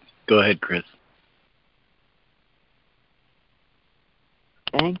complete. Go ahead, Chris.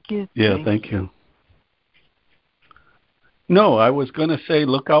 Thank you. Yeah, thank you. No, I was going to say,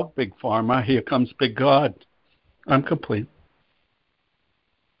 look out, Big Pharma. Here comes Big God. I'm complete.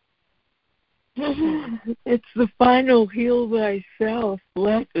 It's the final heal thyself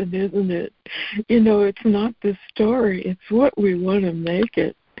lesson, isn't it? It's not the story. It's what we want to make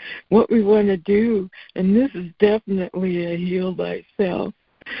it, what we want to do. And this is definitely a heal thyself.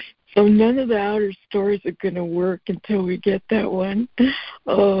 So none of the outer stories are going to work until we get that one.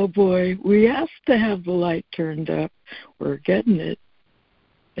 Oh, boy. We have to have the light turned up. We're getting it.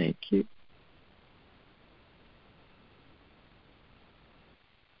 Thank you.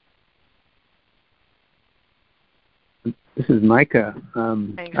 This is Micah.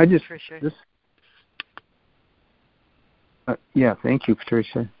 Thanks, Patricia. Thank you,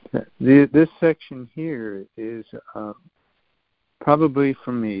 Patricia. This section here is probably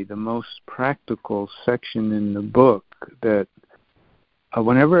for me the most practical section in the book. That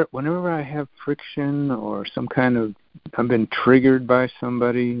whenever I have friction or some kind of I've been triggered by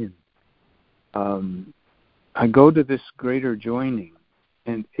somebody, I go to this greater joining,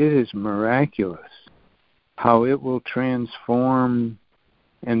 and it is miraculous how it will transform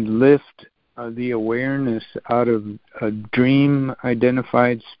and lift the awareness out of a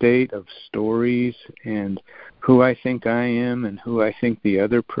dream-identified state of stories and who I think I am and who I think the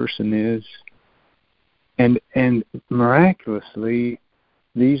other person is. And miraculously,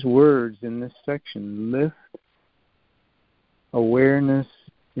 these words in this section lift awareness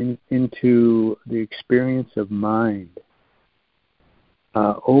into the experience of mind.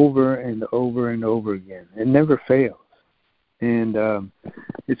 Over and over and over again. It never fails. And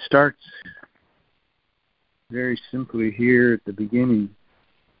it starts very simply here at the beginning.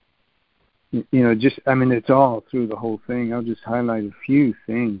 It's all through the whole thing. I'll just highlight a few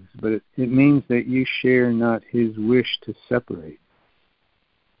things. But it means that you share not his wish to separate.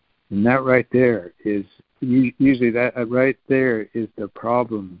 And that right there is, usually that right there is the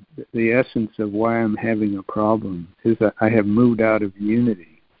problem. The essence of why I'm having a problem is that I have moved out of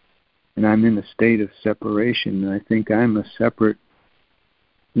unity. And I'm in a state of separation. And I think I'm a separate,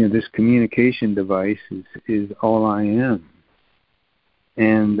 this communication device is all I am.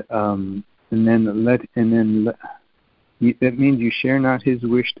 And that means you share not his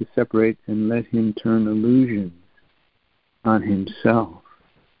wish to separate and let him turn illusions on himself.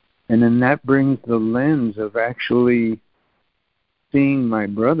 And then that brings the lens of actually seeing my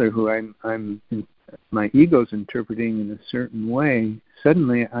brother, who my ego's interpreting in a certain way.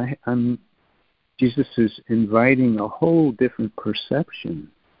 Suddenly, Jesus is inviting a whole different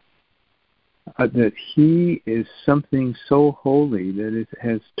perception that he is something so holy that it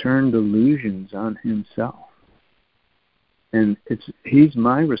has turned illusions on himself, and he's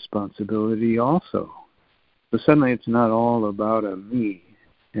my responsibility also. So suddenly, it's not all about a me.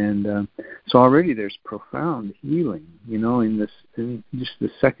 And so already there's profound healing, in just the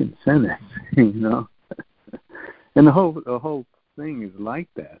second sentence, and the whole thing is like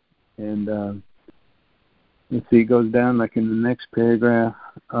that. And let's see, it goes down like in the next paragraph.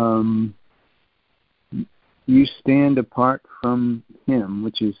 You stand apart from him,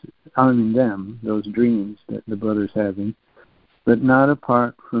 which is them, those dreams that the brother's having, but not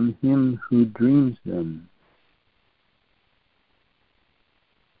apart from him who dreams them.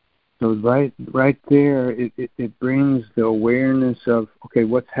 So right there, it brings the awareness of, okay,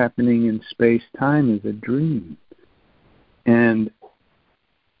 what's happening in space-time is a dream, and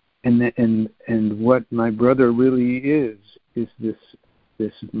what my brother really is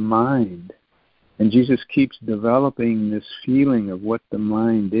this mind, and Jesus keeps developing this feeling of what the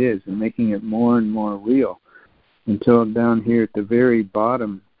mind is and making it more and more real, until down here at the very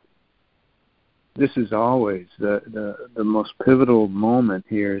bottom. This is always the most pivotal moment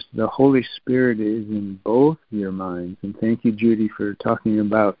here. Is the Holy Spirit is in both your minds. And thank you, Judy, for talking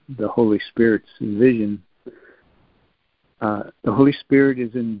about the Holy Spirit's vision. The Holy Spirit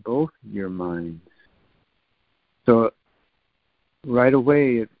is in both your minds. So right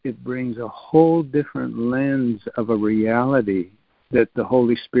away, it brings a whole different lens of a reality that the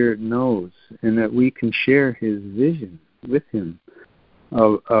Holy Spirit knows, and that we can share his vision with him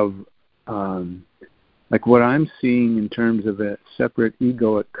of like what I'm seeing in terms of a separate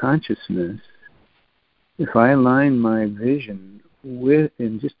egoic consciousness. If I align my vision with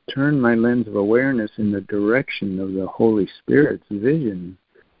and just turn my lens of awareness in the direction of the Holy Spirit's vision,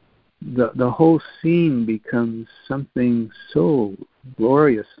 the whole scene becomes something so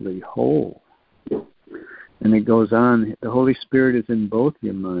gloriously whole. And it goes on, the Holy Spirit is in both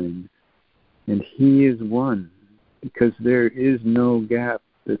your minds, and he is one, because there is no gap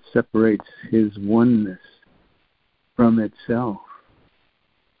that separates his oneness from itself.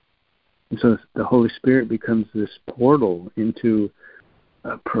 And so the Holy Spirit becomes this portal into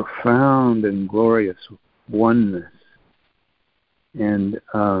a profound and glorious oneness. And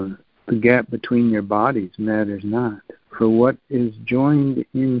the gap between your bodies matters not, for what is joined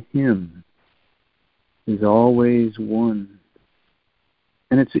in him is always one.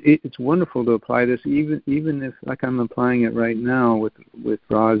 And it's wonderful to apply this, even if, like I'm applying it right now with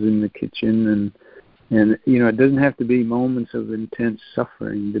Roz in the kitchen, and it doesn't have to be moments of intense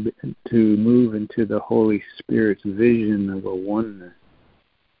suffering to move into the Holy Spirit's vision of a oneness,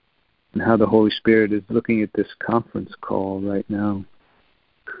 and how the Holy Spirit is looking at this conference call right now.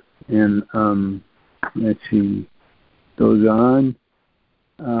 And let's see, goes on.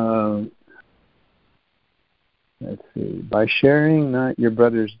 Let's see. By sharing not your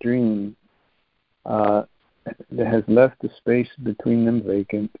brother's dream, that has left the space between them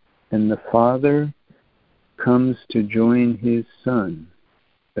vacant, and the Father comes to join his Son,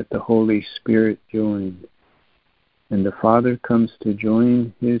 that the Holy Spirit joined. And the Father comes to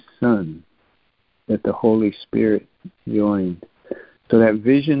join his Son, that the Holy Spirit joined. So that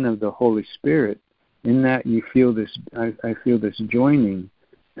vision of the Holy Spirit, in that you feel this, I feel this joining,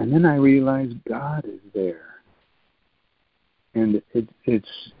 and then I realize God is there. And it's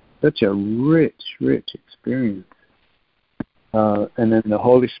such a rich experience. And then the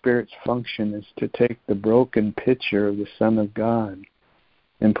Holy Spirit's function is to take the broken picture of the Son of God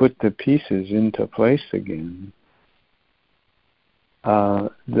and put the pieces into place again.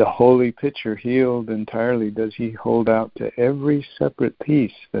 The holy picture, healed entirely, does he hold out to every separate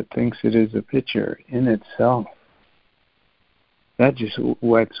piece that thinks it is a picture in itself. That just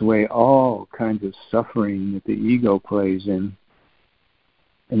wipes away all kinds of suffering that the ego plays in.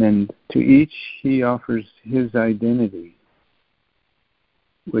 And then to each he offers his identity,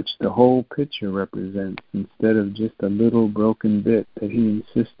 which the whole picture represents, instead of just a little broken bit that he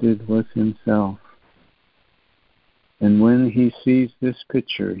insisted was himself. And when he sees this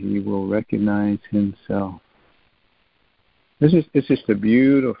picture, he will recognize himself. It's just a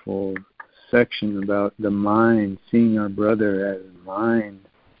beautiful section about the mind, seeing our brother as mind.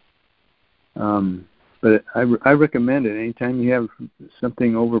 But I recommend it anytime you have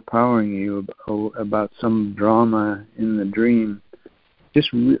something overpowering you about some drama in the dream.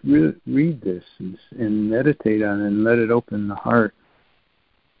 Just read this and meditate on it and let it open the heart.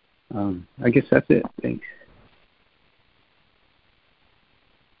 I guess that's it. Thanks.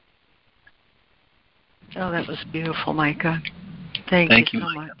 Oh, that was beautiful, Micah. Thank you so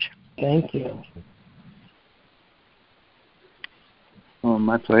much. Thank you. Oh,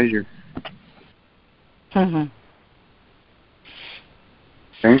 my pleasure. Mm-hmm.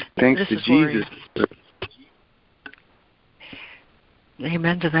 Thanks This to is Jesus.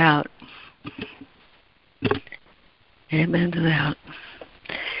 Amen to that. Amen to that.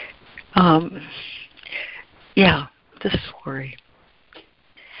 Yeah, this is Lori.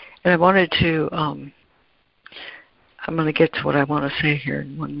 And I wanted to, I'm going to get to what I want to say here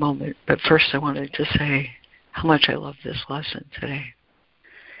in one moment, but first I wanted to say how much I love this lesson today,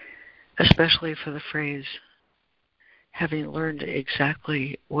 especially for the phrase, having learned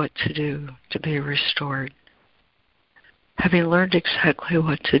exactly what to do to be restored. Having learned exactly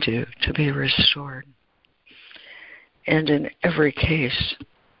what to do to be restored. And in every case,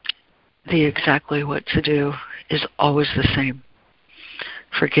 the exactly what to do is always the same.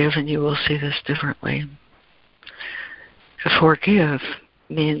 Forgive and you will see this differently. Forgive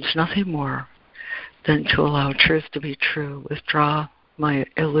means nothing more than to allow truth to be true, withdraw my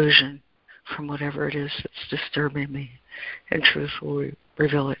illusion from whatever it is that's disturbing me, and truth will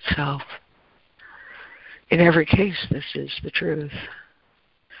reveal itself. In every case, this is the truth.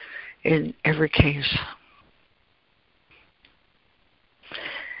 In every case.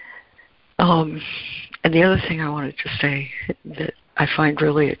 And the other thing I wanted to say that I find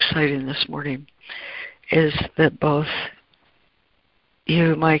really exciting this morning is that both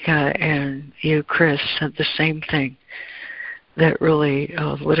you, Micah, and you, Chris, said the same thing that really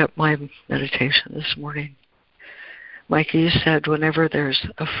lit up my meditation this morning. Micah, you said whenever there's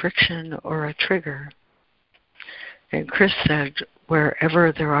a friction or a trigger, and Chris said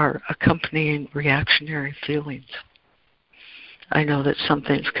wherever there are accompanying reactionary feelings, I know that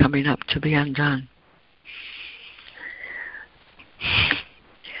something's coming up to be undone.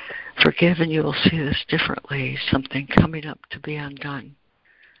 Forgive and you will see this differently, something coming up to be undone,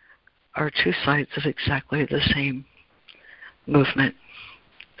 are two sides of exactly the same movement.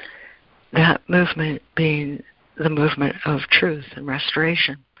 That movement being the movement of truth and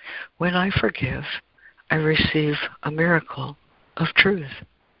restoration. When I forgive, I receive a miracle of truth.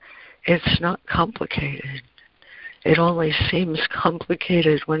 It's not complicated. It only seems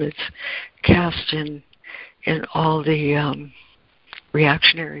complicated when it's cast in all the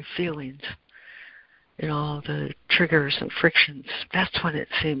reactionary feelings, in all the triggers and frictions. That's when it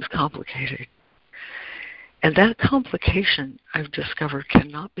seems complicated. And that complication, I've discovered,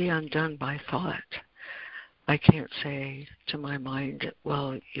 cannot be undone by thought. I can't say to my mind,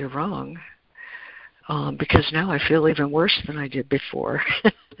 well, you're wrong, because now I feel even worse than I did before.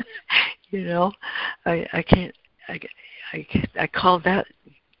 You know, I can't. I call that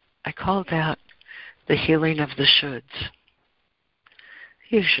the healing of the shoulds.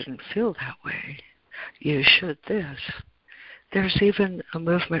 You shouldn't feel that way. You should this. There's even a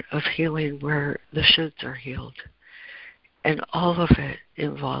movement of healing where the shoulds are healed. And all of it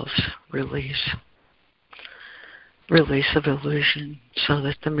involves release. Release of illusion so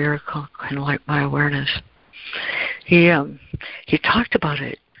that the miracle can light my awareness. He talked about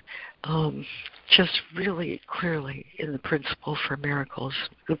it just really clearly in the Principle for Miracles,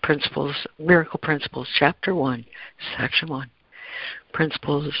 Miracle Principles, Chapter 1, Section 1,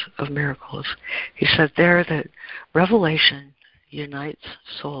 Principles of Miracles. He said there that revelation unites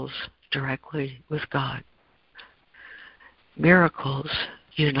souls directly with God. Miracles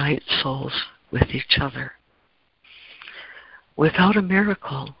unite souls with each other. Without a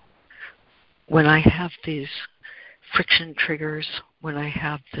miracle, when I have these friction triggers, when I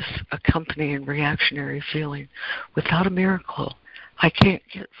have this accompanying reactionary feeling, without a miracle, I can't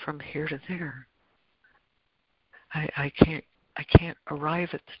get from here to there. I can't arrive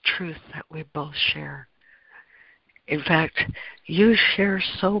at the truth that we both share. In fact, you share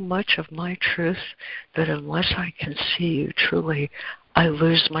so much of my truth that unless I can see you truly, I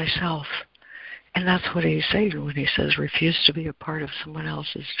lose myself. And that's what he's saying when he says refuse to be a part of someone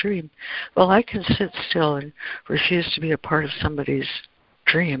else's dream. Well, I can sit still and refuse to be a part of somebody's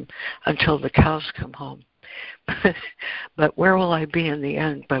dream until the cows come home. But where will I be in the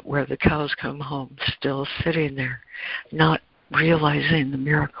end but where the cows come home, still sitting there, not realizing the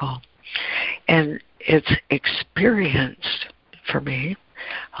miracle? And it's experienced for me.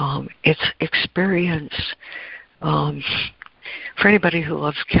 It's experienced for anybody who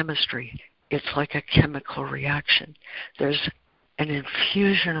loves chemistry. It's like a chemical reaction. There's an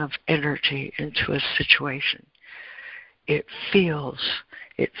infusion of energy into a situation. It feels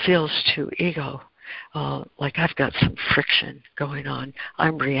to ego like I've got some friction going on.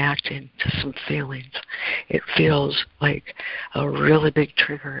 I'm reacting to some feelings. It feels like a really big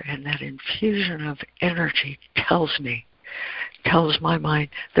trigger, and that infusion of energy tells my mind,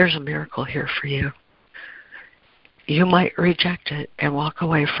 there's a miracle here for you. You might reject it and walk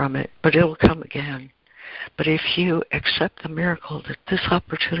away from it, but it'll come again. But if you accept the miracle that this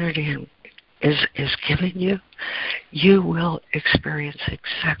opportunity is giving you, you will experience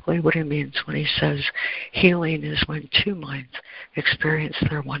exactly what he means when he says healing is when two minds experience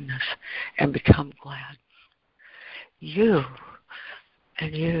their oneness and become glad. You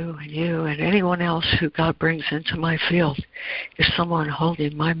and you and you and anyone else who God brings into my field is someone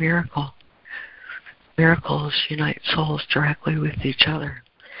holding my miracle. Miracles unite souls directly with each other.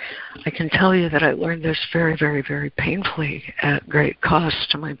 I can tell you that I learned this very, very, very painfully at great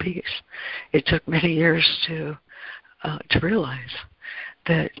cost to my peace. It took many years to realize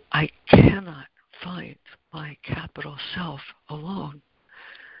that I cannot find my capital self alone.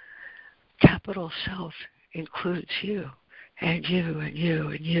 Capital self includes you and you and you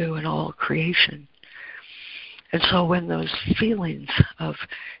and you and all creation. And so when those feelings of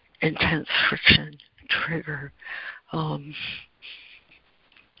intense friction, trigger,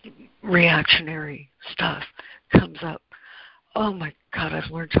 reactionary stuff comes up, oh my God,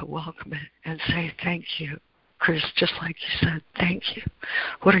 I've learned to welcome it and say thank you, Chris, just like you said, thank you.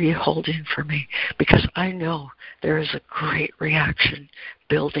 What are you holding for me? Because I know there is a great reaction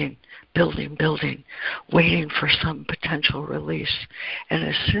building, waiting for some potential release. And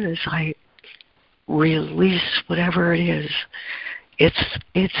as soon as I release whatever it is,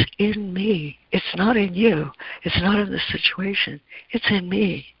 it's in me. It's not in you. It's not in the situation. It's in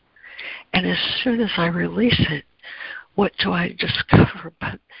me. And as soon as I release it, what do I discover?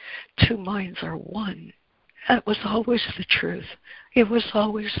 But two minds are one. That was always the truth. It was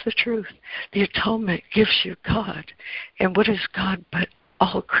always the truth. The atonement gives you God. And what is God but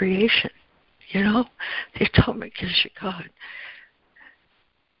all creation? You know? The atonement gives you God.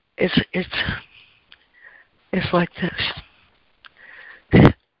 It's like this.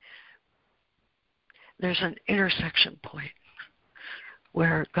 There's an intersection point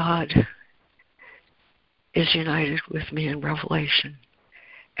where God is united with me in Revelation.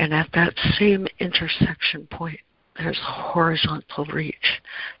 And at that same intersection point, there's a horizontal reach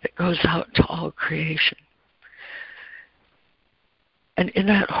that goes out to all creation. And in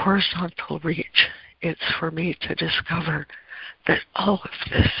that horizontal reach, it's for me to discover that all of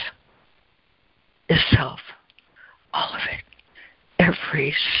this is self. All of it.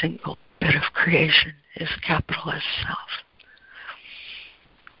 Every single bit of creation is capital S self.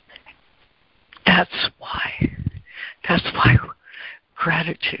 That's why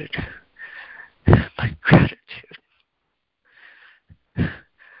gratitude, my gratitude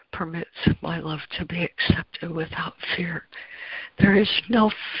permits my love to be accepted without fear. There is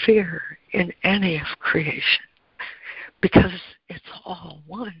no fear in any of creation because it's all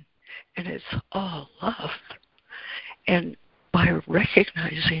one and it's all love. And by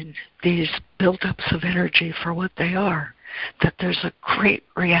recognizing these buildups of energy for what they are, that there's a great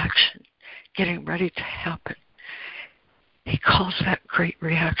reaction getting ready to happen. He calls that great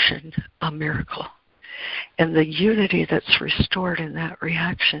reaction a miracle. And the unity that's restored in that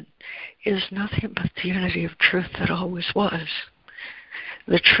reaction is nothing but the unity of truth that always was.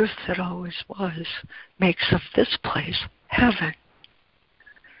 The truth that always was makes of this place heaven.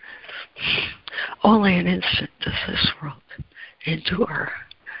 Only an instant does this world endure.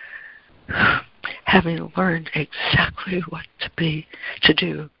 Having learned exactly what to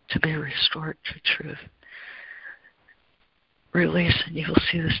do to be restored to truth. Release and you'll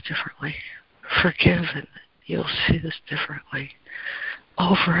see this differently. Forgive and you'll see this differently.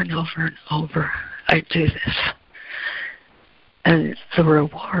 Over and over and over, I do this. And the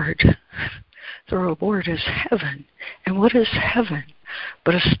reward is heaven. And what is heaven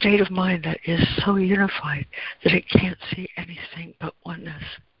but a state of mind that is so unified that it can't see anything but oneness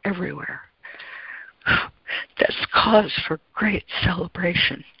everywhere? That's cause for great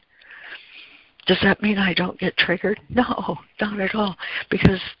celebration. Does that mean I don't get triggered? No, not at all.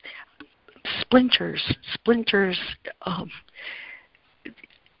 Because splinters,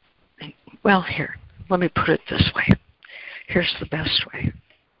 well, here, let me put it this way. Here's the best way.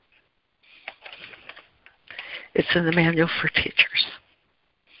 It's in the Manual for Teachers.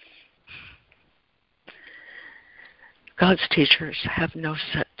 God's teachers have no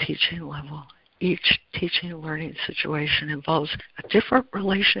set teaching level. Each teaching and learning situation involves a different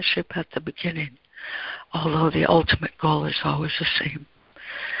relationship at the beginning, although the ultimate goal is always the same,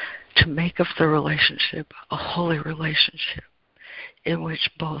 to make of the relationship a holy relationship. in which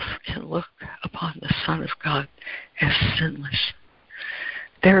both can look upon the Son of God as sinless.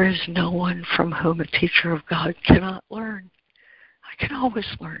 There is no one from whom a teacher of God cannot learn. I can always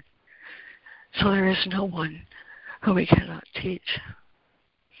learn. So there is no one whom he cannot teach.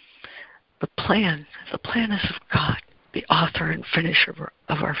 The plan is of God, the author and finisher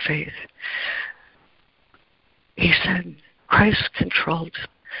of our faith. He said Christ-controlled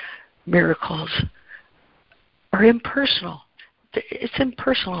miracles are impersonal. It's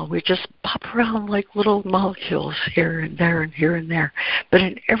impersonal. We just pop around like little molecules here and there and here and there. But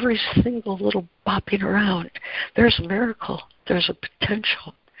in every single little bopping around, there's a miracle. There's a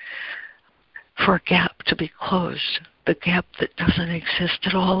potential for a gap to be closed. The gap that doesn't exist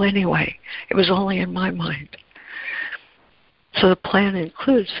at all anyway. It was only in my mind. So the plan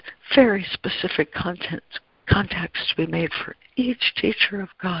includes very specific contacts to be made for each teacher of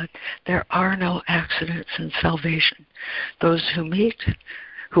God. There are no accidents in salvation. Those who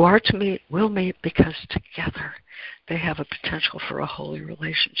are to meet, will meet because together they have a potential for a holy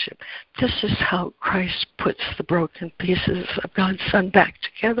relationship. This is how Christ puts the broken pieces of God's Son back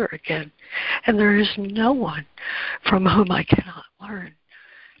together again. And there is no one from whom I cannot learn.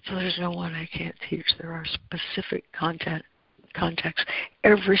 So there's no one I can't teach. There are specific contacts.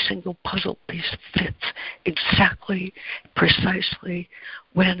 Every single puzzle piece fits exactly, precisely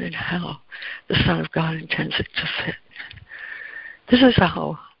when and how the Son of God intends it to fit. This is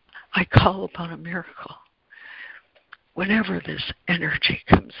how I call upon a miracle. Whenever this energy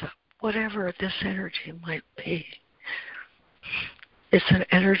comes up, whatever this energy might be, it's an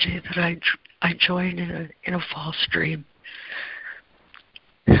energy that I join in a false dream.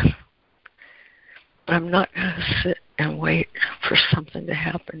 But I'm not going to sit and wait for something to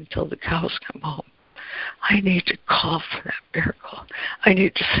happen until the cows come home. I need to call for that miracle. I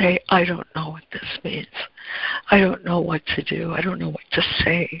need to say, I don't know what this means. I don't know what to do. I don't know what to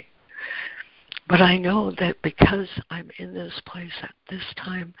say. But I know that because I'm in this place at this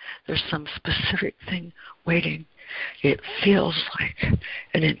time, there's some specific thing waiting. It feels like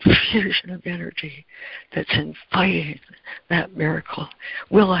an infusion of energy that's inviting that miracle.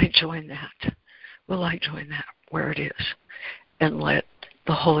 Will I join that? Will I join that where it is? And let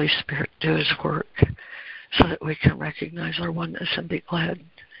the Holy Spirit do His work so that we can recognize our oneness and be glad.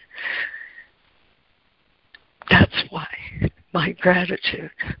 That's why my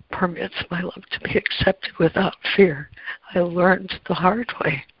gratitude permits my love to be accepted without fear. I learned the hard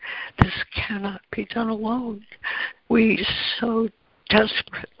way. This cannot be done alone. We so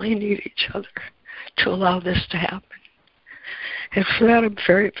desperately need each other to allow this to happen. And for that, I'm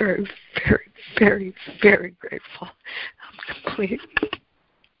very, very, very, very, very grateful. I'm complete.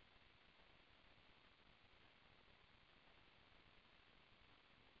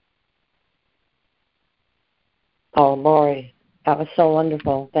 Oh, Lori, that was so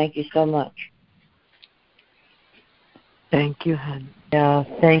wonderful. Thank you so much. Thank you, Hen. Yeah,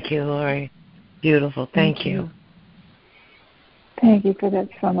 thank you, Lori. Beautiful. Thank you. Thank you for that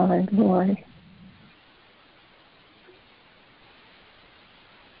summary, Lori.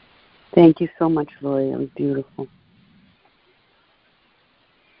 Thank you so much, Lori. It was beautiful.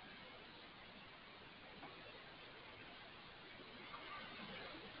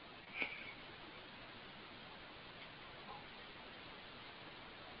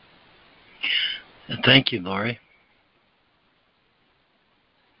 Thank you, Lori.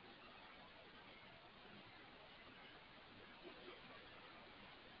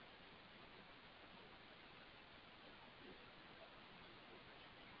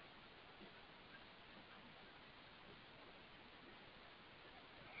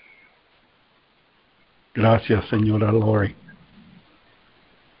 Gracias, señora Lori.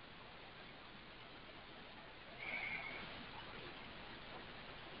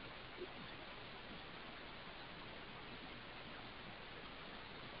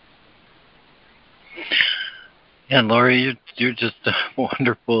 And Lori, you're just a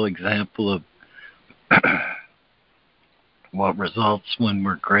wonderful example of what results when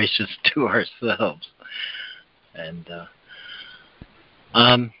we're gracious to ourselves. And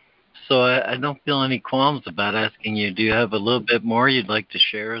so I don't feel any qualms about asking you, do you have a little bit more you'd like to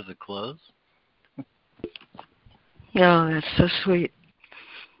share as a close? Oh, that's so sweet.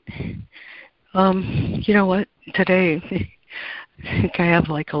 You know what? Today, I think I have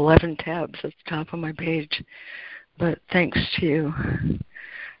like 11 tabs at the top of my page. But thanks to you,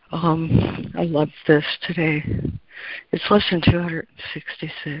 I love this today. It's lesson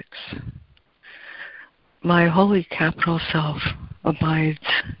 266. My holy capital self abides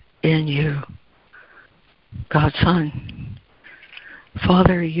in you, God's Son.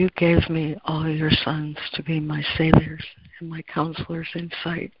 Father, you gave me all your sons to be my saviors and my counselors in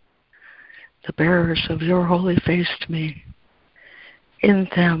sight, the bearers of your holy face to me. In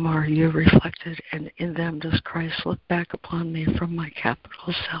them are you reflected, and in them does Christ look back upon me from my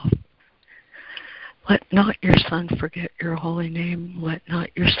capital self. Let not your Son forget your holy name. Let not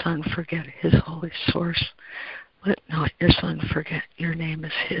your Son forget his holy source. Let not your Son forget your name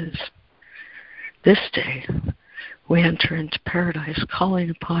is his. This day we enter into paradise, calling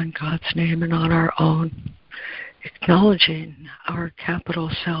upon God's name and on our own, acknowledging our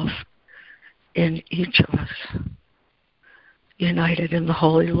capital self in each of us, united in the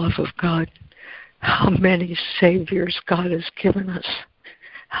holy love of God. How many saviors God has given us.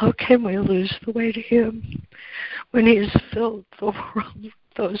 How can we lose the way to him when he has filled the world with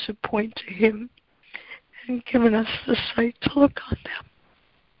those who point to him and given us the sight to look on them?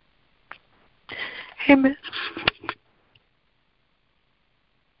 Amen.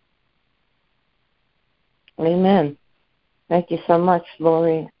 Amen. Thank you so much,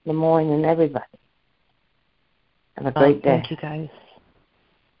 Lori, Lemoyne, and everybody. Have a great day. Thank you, guys.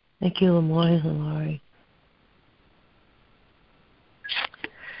 Thank you, Lemoyne and Lori.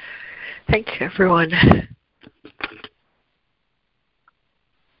 Thank you, everyone.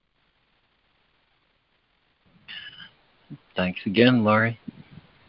 Thanks again, Laurie.